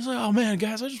way. He's like, oh man,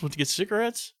 guys, I just went to get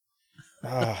cigarettes.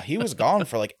 He was gone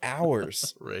for like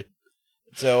hours. Right.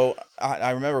 So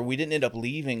I remember we didn't end up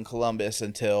leaving Columbus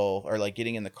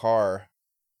getting in the car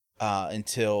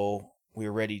until we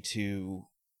were ready to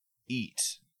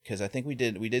eat. Because I think we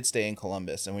did stay in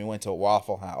Columbus, and we went to a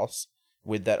Waffle House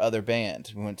with that other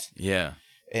band. We went. Yeah.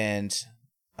 And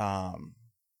that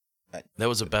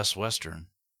was a Best Western.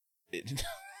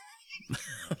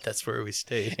 That's where we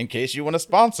stayed. In case you want to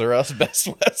sponsor us, Best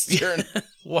Western.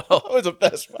 Well, it was a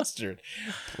Best Western.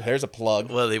 There's a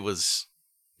plug. Well, it was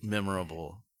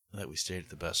memorable that we stayed at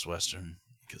the Best Western,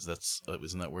 because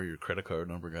isn't that where your credit card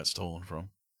number got stolen from?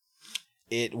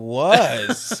 It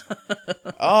was.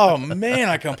 Oh man,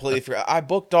 I completely forgot. I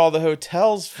booked all the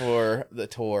hotels for the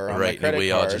tour on my credit card. And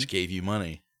we all just gave you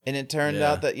money. And it turned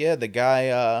out that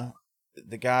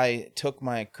the guy took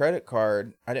my credit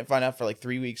card. I didn't find out for like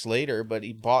 3 weeks later, but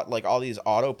he bought like all these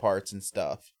auto parts and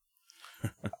stuff.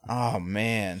 Oh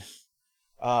man.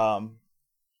 Yeah,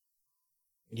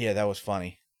 that was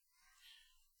funny.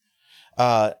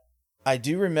 I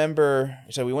do remember.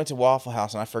 So we went to Waffle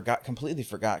House, and I completely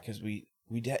forgot because we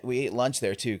ate lunch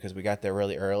there too, because we got there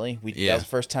really early. That was the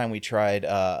first time we tried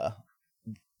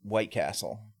White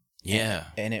Castle. Yeah,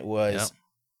 and it was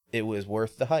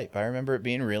worth the hype. I remember it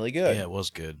being really good. Yeah, it was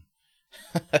good.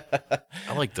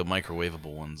 I like the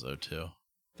microwavable ones though too.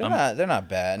 They're not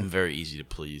bad. I'm very easy to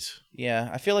please. Yeah,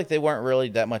 I feel like they weren't really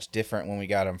that much different when we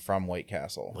got them from White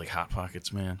Castle. Like Hot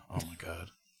Pockets, man. Oh my god.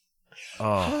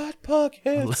 Oh. Hot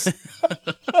Pockets.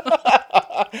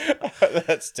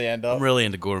 That stand up. I'm really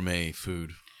into gourmet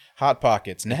food. Hot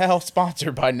Pockets, now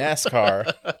sponsored by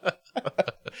NASCAR.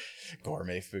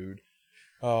 Gourmet food.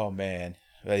 Oh, man.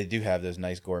 They do have those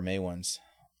nice gourmet ones.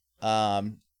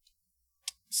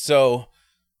 So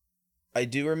I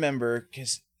do remember,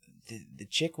 because the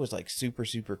chick was like super,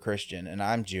 super Christian, and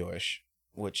I'm Jewish,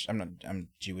 which I'm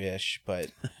Jewish,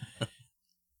 but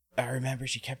I remember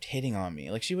she kept hitting on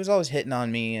me. Like, she was always hitting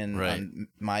on me and on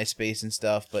MySpace and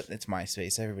stuff, but it's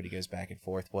MySpace. Everybody goes back and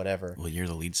forth, whatever. Well, you're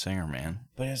the lead singer, man.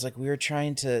 But it was like we were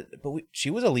trying to... she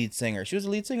was a lead singer. She was a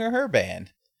lead singer of her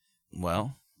band.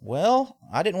 Well,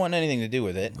 I didn't want anything to do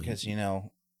with it because, you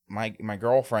know, my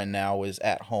girlfriend now was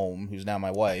at home, who's now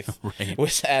my wife,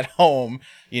 was at home,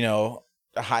 you know,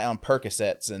 high on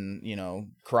Percocets and, you know,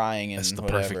 crying and that's the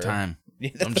whatever. perfect time.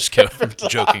 I'm just kidding. I'm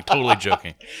joking. Totally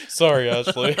joking. Sorry,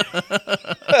 Ashley.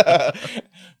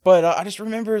 But I just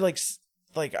remember, like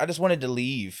I just wanted to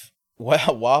leave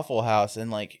Waffle House, and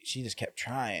like she just kept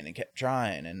trying,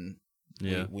 and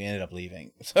we ended up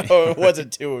leaving. So it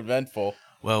wasn't too eventful.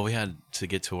 Well, we had to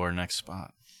get to our next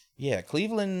spot. Yeah,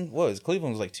 Cleveland was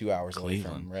like 2 hours away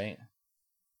from, right?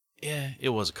 Yeah, it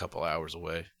was a couple hours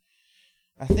away.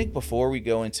 I think before we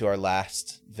go into our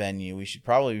last venue, we should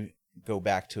probably go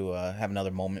back to have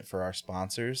another moment for our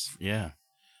sponsors. Yeah.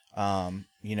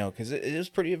 You know, because it was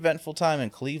pretty eventful time in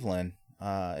Cleveland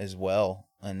as well.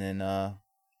 And then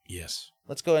yes,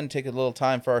 let's go ahead and take a little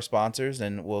time for our sponsors,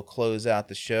 and we'll close out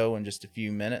the show in just a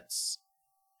few minutes.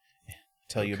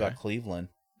 Tell you about Cleveland.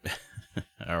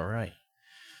 All right.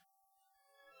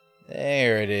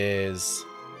 There it is.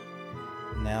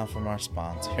 Now from our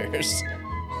sponsors.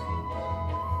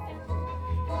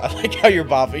 I like how you're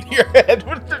bobbing your head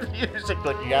with the music.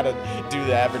 Like you gotta do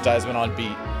the advertisement on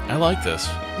beat. I like this.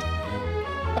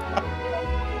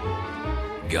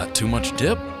 Got too much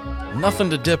dip? Nothing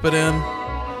to dip it in.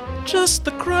 Just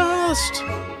the crust.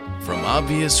 From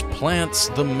Obvious Plants,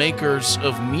 the makers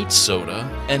of meat soda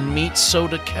and meat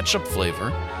soda ketchup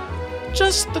flavor.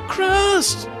 Just the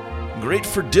crust. Great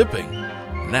for dipping.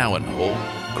 Now in whole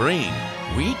grain,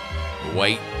 wheat,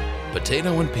 white,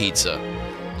 potato, and pizza.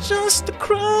 Just the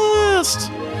crust.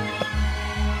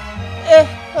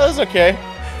 That was okay.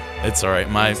 It's all right.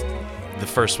 The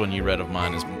first one you read of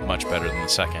mine is much better than the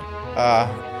second.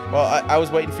 Well, I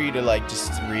was waiting for you to like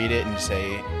just read it and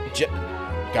say,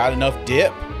 "Got enough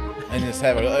dip," and just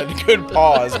have a good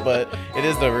pause. But it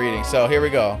is the reading. So here we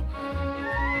go.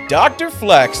 Dr.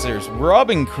 Flaxer's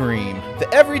Rubbing Cream, the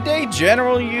everyday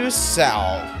general use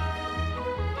salve.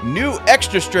 New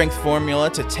extra strength formula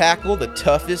to tackle the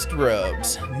toughest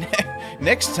rubs.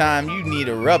 Next time you need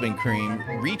a rubbing cream,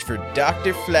 reach for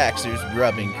Dr. Flaxer's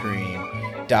Rubbing Cream.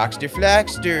 Dr.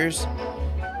 Flaxer's.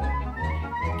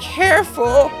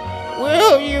 Careful!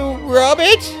 Will you rub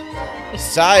it?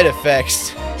 Side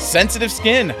effects: sensitive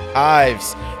skin,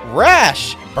 hives,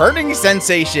 rash, burning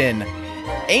sensation,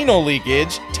 anal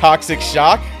leakage, toxic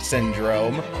shock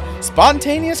syndrome,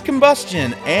 spontaneous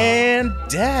combustion, and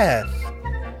death.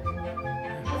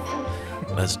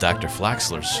 That's Dr.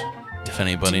 Flaxler's. If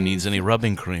anybody needs any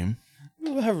rubbing cream.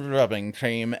 Rubbing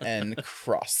cream and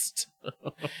crust.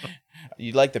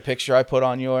 You like the picture I put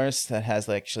on yours that has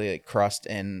actually like crust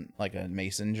in like a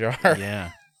mason jar?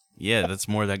 Yeah. Yeah, that's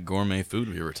more of that gourmet food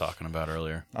we were talking about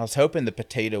earlier. I was hoping the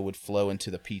potato would flow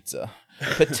into the pizza.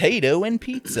 Potato and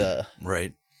pizza.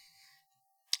 Right.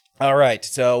 All right,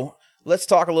 so let's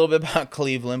talk a little bit about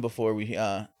Cleveland before we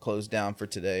close down for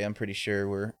today. I'm pretty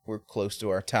sure we're close to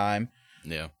our time.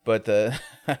 Yeah. But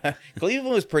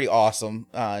Cleveland was pretty awesome.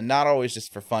 Not always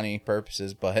just for funny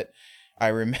purposes, but I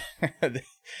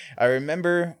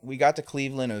remember we got to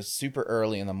Cleveland. It was super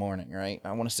early in the morning, right?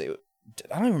 I want to say,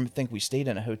 I don't even think we stayed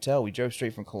in a hotel. We drove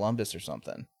straight from Columbus or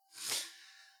something.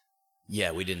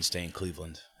 Yeah, we didn't stay in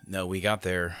Cleveland. No, we got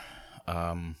there.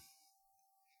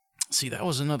 See, that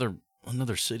was another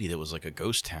city that was like a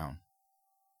ghost town.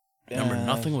 Remember,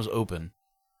 nothing was open.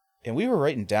 And we were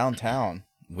right in downtown.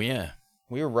 Yeah.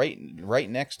 We were right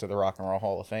next to the Rock and Roll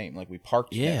Hall of Fame. Like, we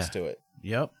parked next to it.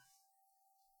 Yep.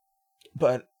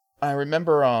 But I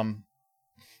remember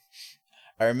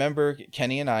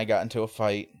Kenny and I got into a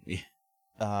fight.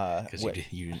 Because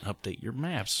you didn't update your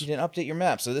maps. You didn't update your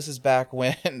maps. So this is back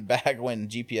when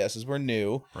GPSs were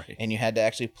new. Right. And you had to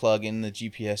actually plug in the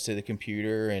GPS to the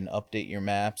computer and update your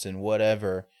maps and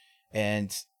whatever.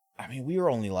 And I mean, we were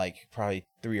only like probably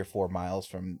 3 or 4 miles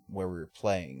from where we were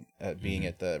playing, being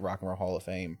at the Rock and Roll Hall of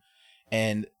Fame.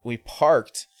 And we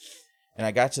parked, and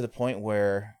I got to the point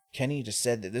where Kenny just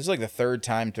said that this is like the third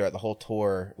time throughout the whole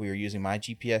tour we were using my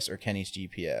GPS or Kenny's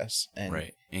GPS. And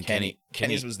right. And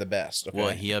Kenny's was the best. Okay? Well,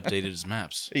 he updated his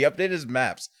maps. He updated his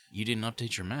maps. You didn't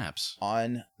update your maps.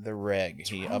 On the reg.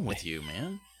 What's wrong with you,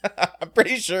 man? I'm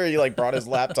pretty sure he like brought his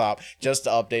laptop just to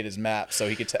update his maps so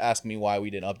he could ask me why we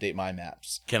didn't update my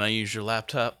maps. Can I use your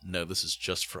laptop? No, this is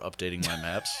just for updating my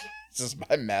maps. This is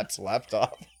my maps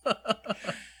laptop.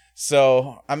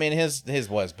 So, I mean, his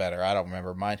was better. I don't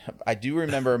remember mine. I do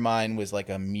remember mine was like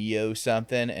a Mio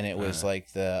something, and it was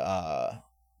like the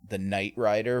Knight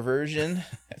Rider version.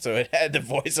 So it had the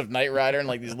voice of Knight Rider and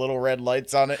like these little red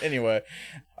lights on it. Anyway,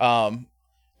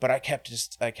 but I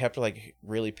kept like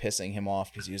really pissing him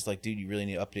off because he was like, "Dude, you really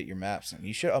need to update your maps. And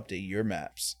you should update your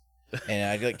maps."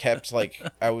 And I kept like,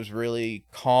 I was really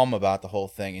calm about the whole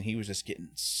thing, and he was just getting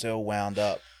so wound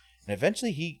up. And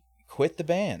eventually, he quit the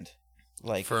band.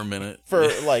 Like for a minute. For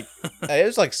like, it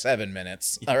was like 7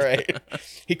 minutes. All right.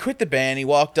 He quit the band. He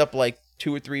walked up like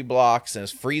 2 or 3 blocks, and it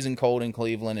was freezing cold in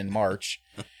Cleveland in March.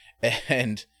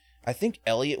 And I think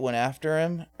Elliot went after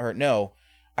him, or no,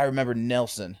 I remember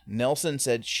Nelson. Nelson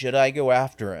said, "Should I go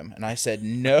after him?" And I said,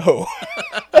 "No."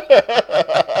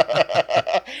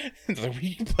 Like,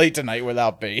 we can play Tonight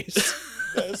without bass.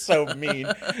 That's so mean.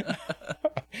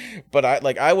 But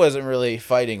I wasn't really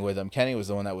fighting with him. Kenny was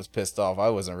the one that was pissed off. I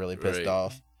wasn't really pissed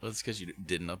off. Well, that's because you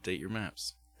didn't update your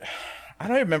maps. I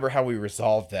don't remember how we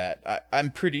resolved that.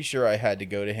 I'm pretty sure I had to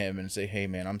go to him and say, "Hey,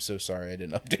 man, I'm so sorry I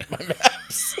didn't update my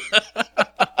maps."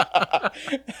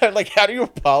 Like, how do you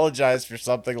apologize for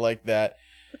something like that?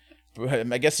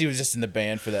 But I guess he was just in the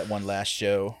band for that one last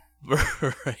show.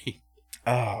 Right.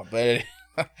 Oh, but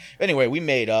anyway, we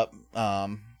made up.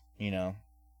 You know,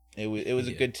 it was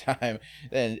a good time.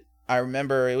 And I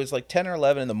remember it was like 10 or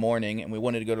 11 in the morning, and we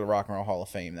wanted to go to the Rock and Roll Hall of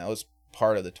Fame. That was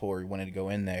part of the tour. We wanted to go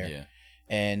in there. Yeah.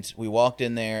 And we walked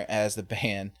in there as the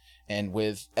band and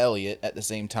with Elliot at the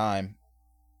same time.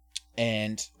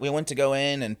 And we went to go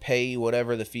in and pay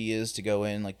whatever the fee is to go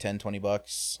in, like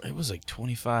 $10-$20. It was like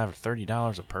 $25 or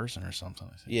 $30 a person or something.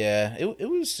 Yeah, it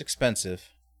was expensive.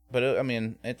 But, I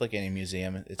mean, it's like any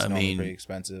museum. It's normally pretty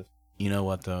expensive. You know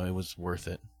what, though? It was worth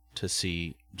it to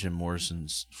see Jim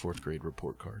Morrison's 4th grade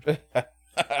report card.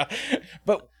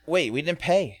 But wait, we didn't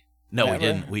pay. No,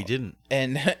 Never. We didn't.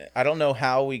 And I don't know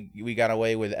how we got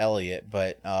away with Elliot,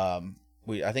 but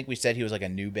I think we said he was like a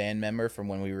new band member from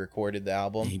when we recorded the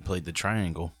album. He played the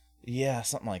triangle. Yeah,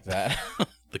 something like that.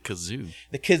 The kazoo.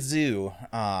 The kazoo.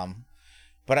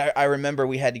 But I remember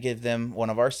we had to give them one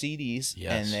of our CDs,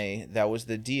 yes. And that was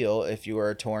the deal. If you were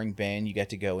a touring band, you got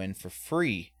to go in for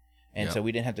free. And so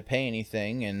we didn't have to pay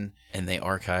anything, and they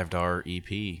archived our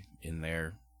EP in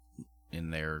their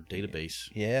database.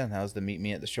 Yeah, that was the Meet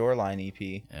Me at the Shoreline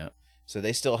EP. Yeah. So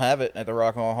they still have it at the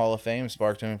Rock and Roll Hall of Fame.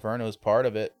 Spark to Inferno is part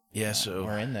of it. Yeah, so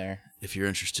we're in there. If you're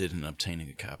interested in obtaining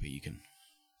a copy, you can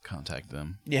contact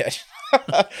them. Yeah.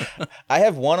 I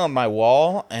have one on my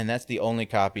wall, and that's the only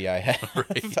copy I have.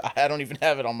 Right. I don't even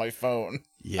have it on my phone.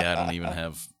 Yeah, I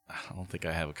don't think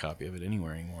I have a copy of it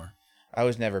anywhere anymore. I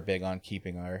was never big on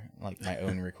keeping my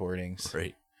own recordings.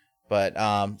 Right. But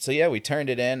so yeah, we turned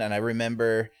it in, and I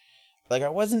remember I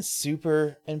wasn't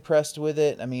super impressed with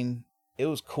it. I mean, it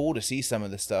was cool to see some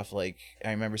of the stuff. Like,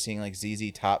 I remember seeing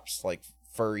ZZ Top's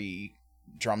furry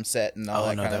drum set and all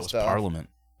that kind of stuff. That was Parliament.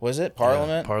 Was it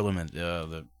Parliament? Yeah, Parliament.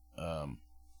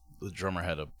 The drummer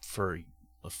had a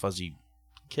fuzzy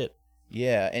kit.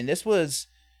 Yeah, and this was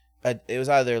it was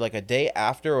either a day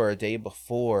after or a day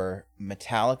before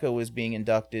Metallica was being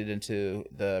inducted into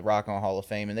the Rock and Roll Hall of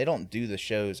Fame, and they don't do the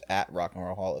shows at Rock and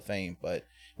Roll Hall of Fame, but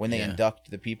when they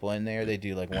induct the people in there, they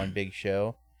do one big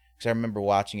show. Because I remember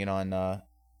watching it on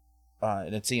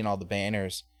and seeing all the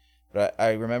banners, but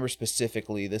I remember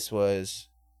specifically this was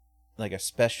a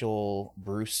special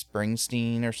Bruce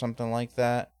Springsteen or something like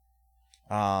that.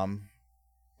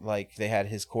 They had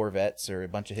his Corvettes or a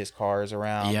bunch of his cars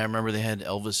around. Yeah, I remember they had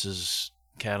Elvis's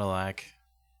Cadillac,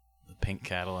 the pink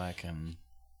Cadillac, and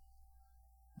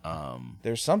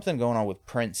there's something going on with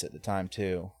Prince at the time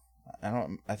too.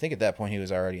 I think at that point he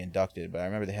was already inducted, but I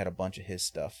remember they had a bunch of his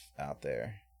stuff out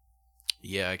there.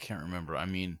 Yeah, I can't remember. I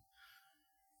mean,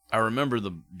 I remember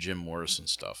the Jim Morrison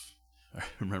stuff. I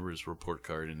remember his report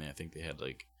card, and I think they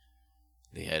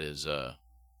had his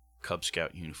Cub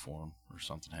Scout uniform or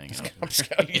something hanging out. Cub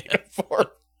Scout uniform.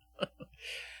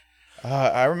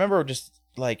 I remember just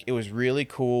it was really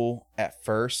cool at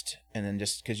first, and then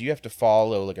just because you have to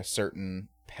follow a certain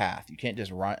path, you can't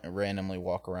just randomly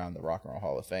walk around the Rock and Roll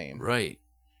Hall of Fame. Right.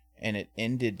 And it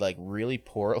ended really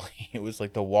poorly. It was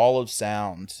the wall of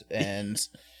sound, and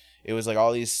it was like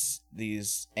all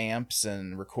these amps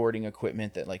and recording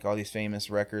equipment that like all these famous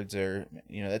records are,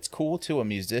 you know, that's cool to a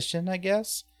musician, I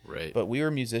guess. Right. But we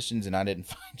were musicians and I didn't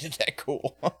find it that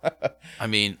cool. I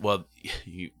mean, well,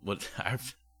 the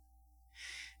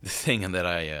thing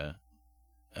that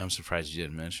I'm surprised you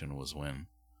didn't mention was when,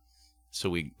 so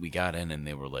we got in and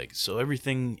they were like, so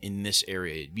everything in this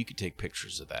area, you could take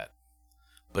pictures of that.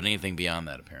 But anything beyond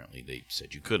that, apparently, they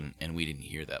said you couldn't, and we didn't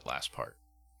hear that last part.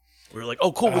 We were like,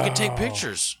 oh, cool, we can take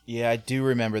pictures. Yeah, I do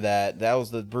remember that. That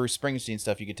was the Bruce Springsteen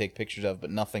stuff you could take pictures of, but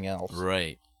nothing else.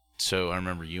 Right. So I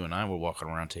remember you and I were walking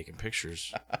around taking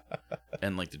pictures,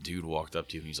 and like the dude walked up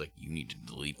to you and he's like, you need to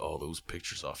delete all those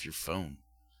pictures off your phone.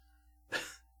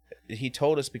 He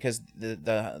told us because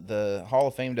the Hall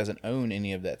of Fame doesn't own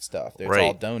any of that stuff. It's right.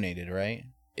 all donated, right?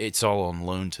 It's all on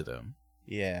loan to them.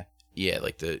 Yeah. Yeah,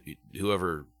 like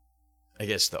whoever, I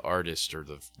guess the artist or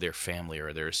their family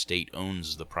or their estate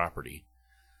owns the property,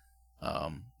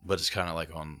 but it's kind of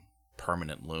like on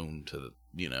permanent loan to the,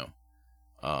 you know,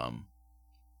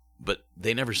 but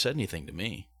they never said anything to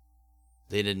me.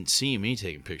 They didn't see me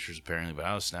taking pictures apparently, but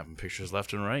I was snapping pictures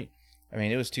left and right. I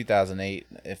mean, it was 2008.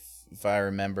 If I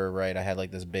remember right, I had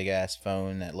like this big ass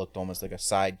phone that looked almost like a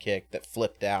Sidekick that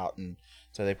flipped out, and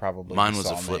so they probably mine was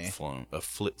saw a flip phone.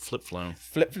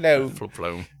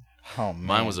 Oh man,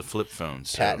 mine was a flip phone.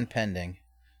 So. Patent pending.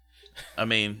 I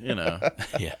mean, you know,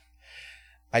 yeah.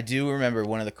 I do remember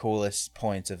one of the coolest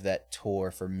points of that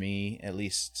tour for me, at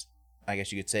least, I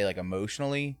guess you could say like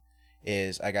emotionally,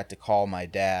 is I got to call my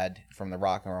dad from the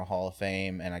Rock and Roll Hall of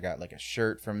Fame, and I got like a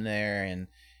shirt from there, and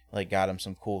like got him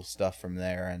some cool stuff from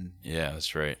there. And yeah,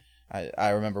 that's right. I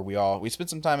remember we spent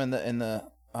some time in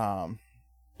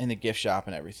the gift shop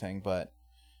and everything, but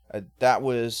that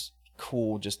was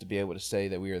cool just to be able to say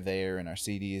that we were there and our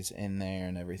CDs in there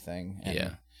and everything. And yeah,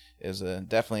 it was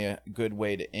definitely a good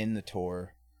way to end the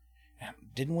tour.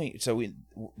 Didn't we? So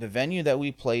the venue that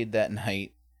we played that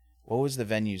night. What was the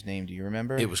venue's name? Do you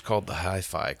remember? It was called the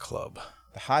Hi-Fi Club.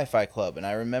 The Hi-Fi Club, and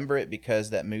I remember it because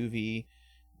that movie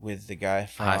with the guy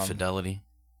from High Fidelity.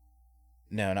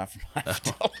 No, not from High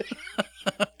Fidelity.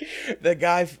 The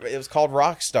guy. It was called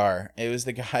Rockstar. It was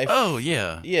the guy. Oh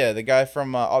yeah. Yeah, the guy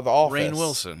from The Office. Rainn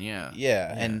Wilson. Yeah.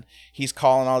 Yeah, and he's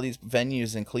calling all these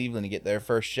venues in Cleveland to get their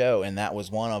first show, and that was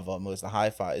one of them. Was the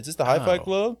Hi-Fi? Is this the Hi-Fi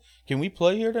Club? Can we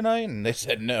play here tonight? And they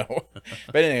said no.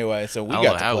 But anyway, so we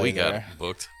got to play there. Got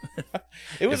booked.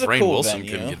 It was if a Rainn cool Wilson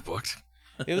venue. couldn't get booked.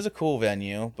 It was a cool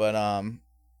venue, but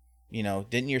you know,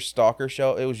 didn't your stalker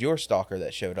show? It was your stalker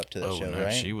that showed up to the show, no,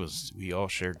 right? She was. We all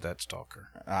shared that stalker.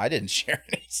 I didn't share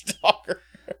any stalker.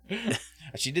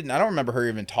 She didn't. I don't remember her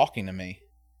even talking to me.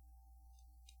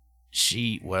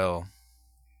 Well,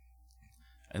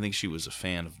 I think she was a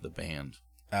fan of the band.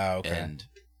 Oh, okay. And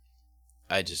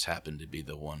I just happened to be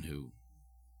the one who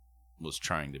was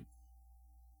trying to,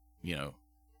 you know,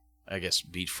 I guess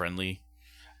be friendly.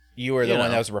 You were the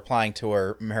one that was replying to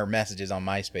her messages on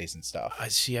MySpace and stuff. I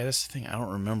see. That's the thing. I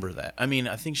don't remember that. I mean,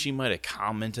 I think she might have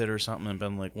commented or something and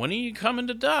been like, "When are you coming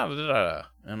to da da da?"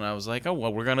 And I was like, "Oh,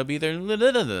 well, we're gonna be there." Da,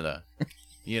 da, da, da, da.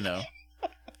 You know.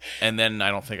 And then I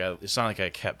don't think it's not like I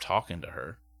kept talking to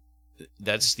her.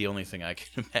 That's the only thing I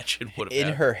can imagine would have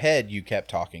happened. In her head, you kept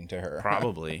talking to her.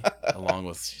 Probably, along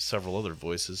with several other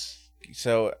voices.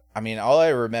 So, I mean, all I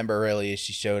remember really is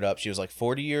she showed up. She was like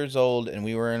 40 years old, and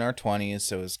we were in our 20s,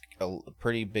 so it was a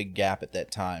pretty big gap at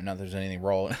that time. Not that there's anything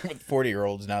wrong with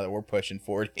 40-year-olds now that we're pushing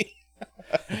 40.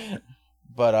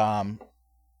 But, I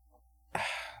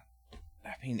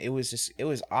mean, it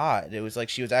was odd. It was like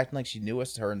she was acting like she knew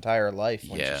us her entire life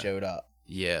when she showed up.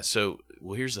 Yeah, so,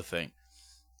 well, here's the thing.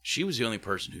 She was the only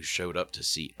person who showed up to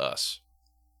see us.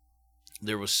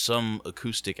 There was some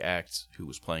acoustic act who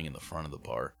was playing in the front of the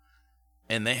bar.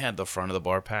 And they had the front of the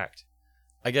bar packed.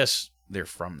 I guess they're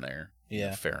from there.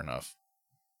 Yeah. Fair enough.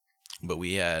 But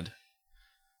we had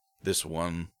this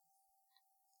one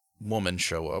woman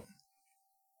show up.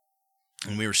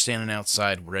 And we were standing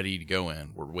outside ready to go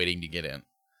in. We're waiting to get in.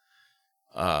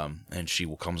 And she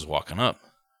comes walking up.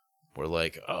 We're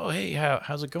like, "Oh, hey,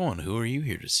 how's it going? Who are you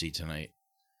here to see tonight?"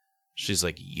 She's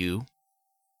like, "You?"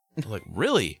 We're like,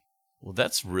 "Really? Well,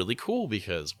 that's really cool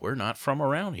because we're not from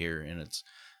around here. And it's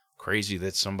crazy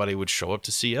that somebody would show up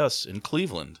to see us in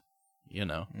Cleveland, you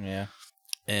know?" Yeah.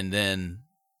 And then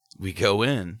we go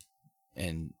in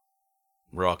and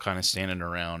we're all kind of standing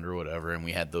around or whatever. And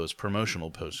we had those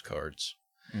promotional postcards.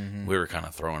 Mm-hmm. We were kind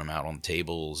of throwing them out on the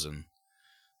tables and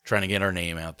trying to get our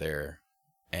name out there.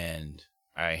 And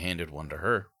I handed one to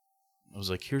her. I was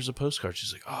like, "Here's a postcard."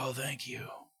 She's like, "Oh, thank you."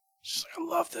 She's like, "I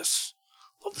love this.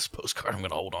 Love this postcard. I'm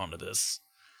going to hold on to this."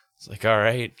 It's like, all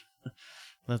right.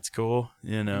 That's cool,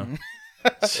 you know.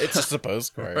 It's just a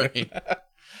postcard. Right.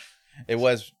 It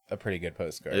was a pretty good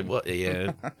postcard. It was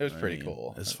pretty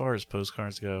cool. As far as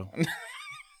postcards go,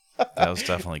 that was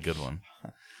definitely a good one.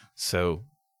 So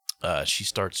she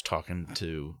starts talking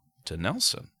to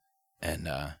Nelson, and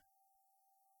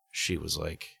she was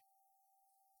like,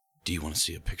 "Do you want to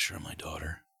see a picture of my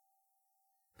daughter?"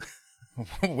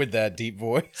 With that deep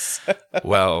voice.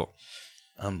 Well,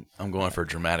 I'm going for a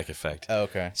dramatic effect. Oh,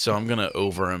 okay. So I'm gonna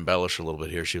over embellish a little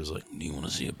bit here. She was like, "Do you want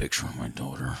to see a picture of my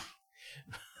daughter?"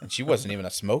 And she wasn't even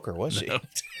a smoker, was she? No.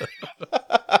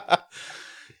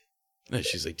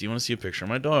 She's like, "Do you want to see a picture of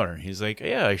my daughter?" He's like,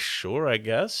 "Yeah, sure, I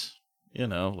guess."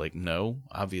 Like, no,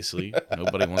 obviously,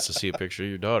 nobody wants to see a picture of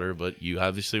your daughter, but you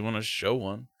obviously want to show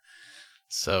one.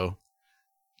 So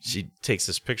she takes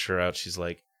this picture out. She's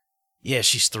like, "Yeah,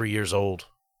 she's 3 years old."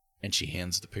 And she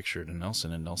hands the picture to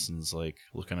Nelson, and Nelson's like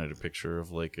looking at a picture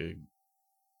of like a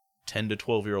 10 to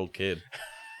 12-year-old kid.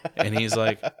 And he's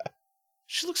like,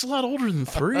 "She looks a lot older than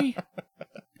 3.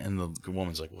 And the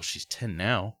woman's like, "Well, she's 10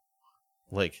 now."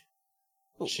 Like,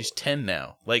 she's 10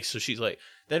 now. Like, so she's like,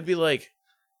 that'd be like,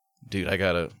 "Dude, I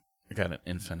got an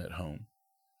infant at home."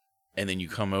 And then you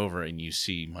come over and you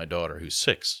see my daughter who's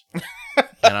 6.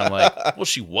 And I'm like, "Well,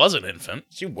 she was an infant."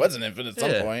 She was an infant at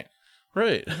some point.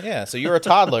 Right. Yeah, so you're a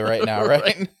toddler right now,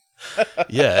 right?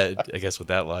 Yeah, I guess with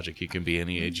that logic, you can be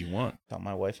any age you want. Tell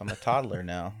my wife I'm a toddler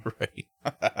now. Right.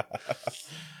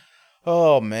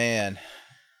 Oh, man.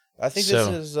 I think this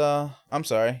is, I'm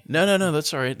sorry. No,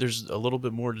 that's all right. There's a little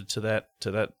bit more to that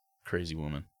crazy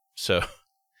woman. So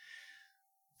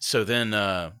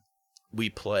then we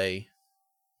play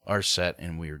our set,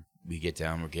 and we get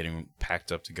down. We're getting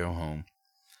packed up to go home,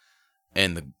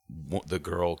 and the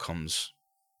girl comes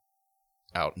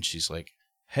out, and she's like,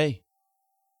 "Hey,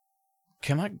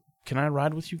 can I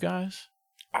ride with you guys?"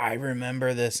 I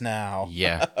remember this now.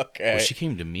 Yeah. Okay. Well, she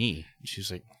came to me, and she was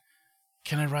like,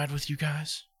 "Can I ride with you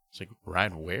guys?" It's like,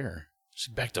 "Ride where?"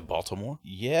 She's back to Baltimore.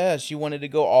 Yeah, she wanted to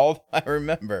go I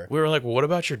remember. We were like, "Well, what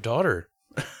about your daughter?"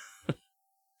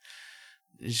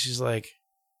 She's like,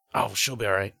 "Oh, she'll be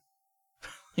all right."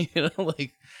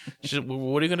 Like, she's like, "Well,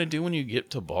 what are you going to do when you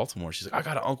get to Baltimore?" She's like, "I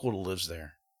got an uncle who lives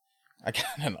there." I got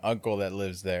an uncle that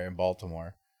lives there in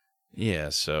Baltimore. Yeah,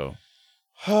 so.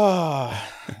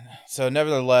 So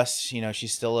nevertheless,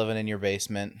 she's still living in your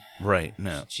basement. Right,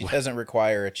 no. She doesn't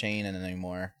require a chain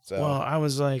anymore. So. Well, I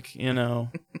was like, well,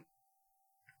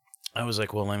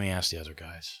 let me ask the other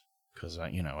guys. Because, I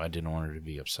didn't want her to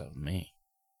be upset with me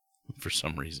for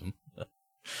some reason.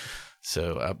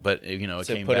 So, but, it came back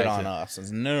to... put it on us.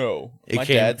 No. My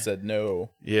dad said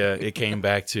no. Yeah, it came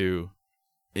back to,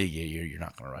 "Yeah, you're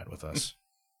not going to ride with us."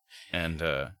 And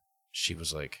she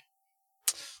was like,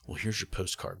 "Well, here's your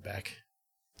postcard back."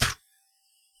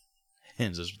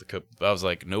 Hands us with the cup. I was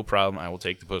like, "No problem. I will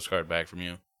take the postcard back from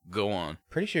you. Go on."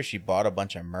 Pretty sure she bought a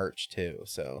bunch of merch too,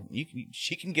 so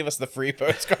she can give us the free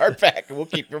postcard back, and we'll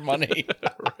keep your money.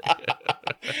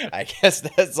 I guess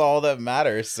that's all that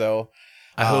matters. So,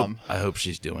 I hope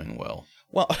she's doing well.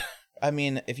 Well, I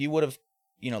mean, if you would have,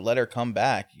 let her come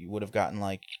back, you would have gotten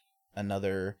like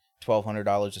another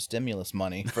 $1,200 of stimulus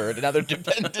money for another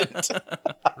dependent.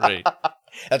 Right.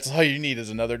 That's all you need is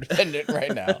another dependent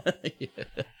right now. Yeah.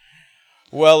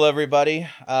 Well, everybody,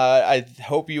 I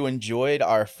hope you enjoyed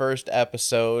our first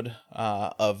episode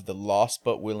of the Lost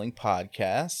But Willing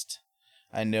podcast.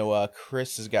 I know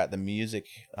Chris has got the music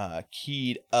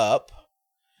keyed up,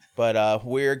 but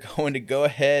we're going to go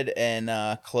ahead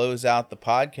and close out the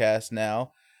podcast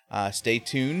now. Stay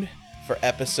tuned for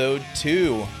episode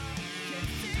 2.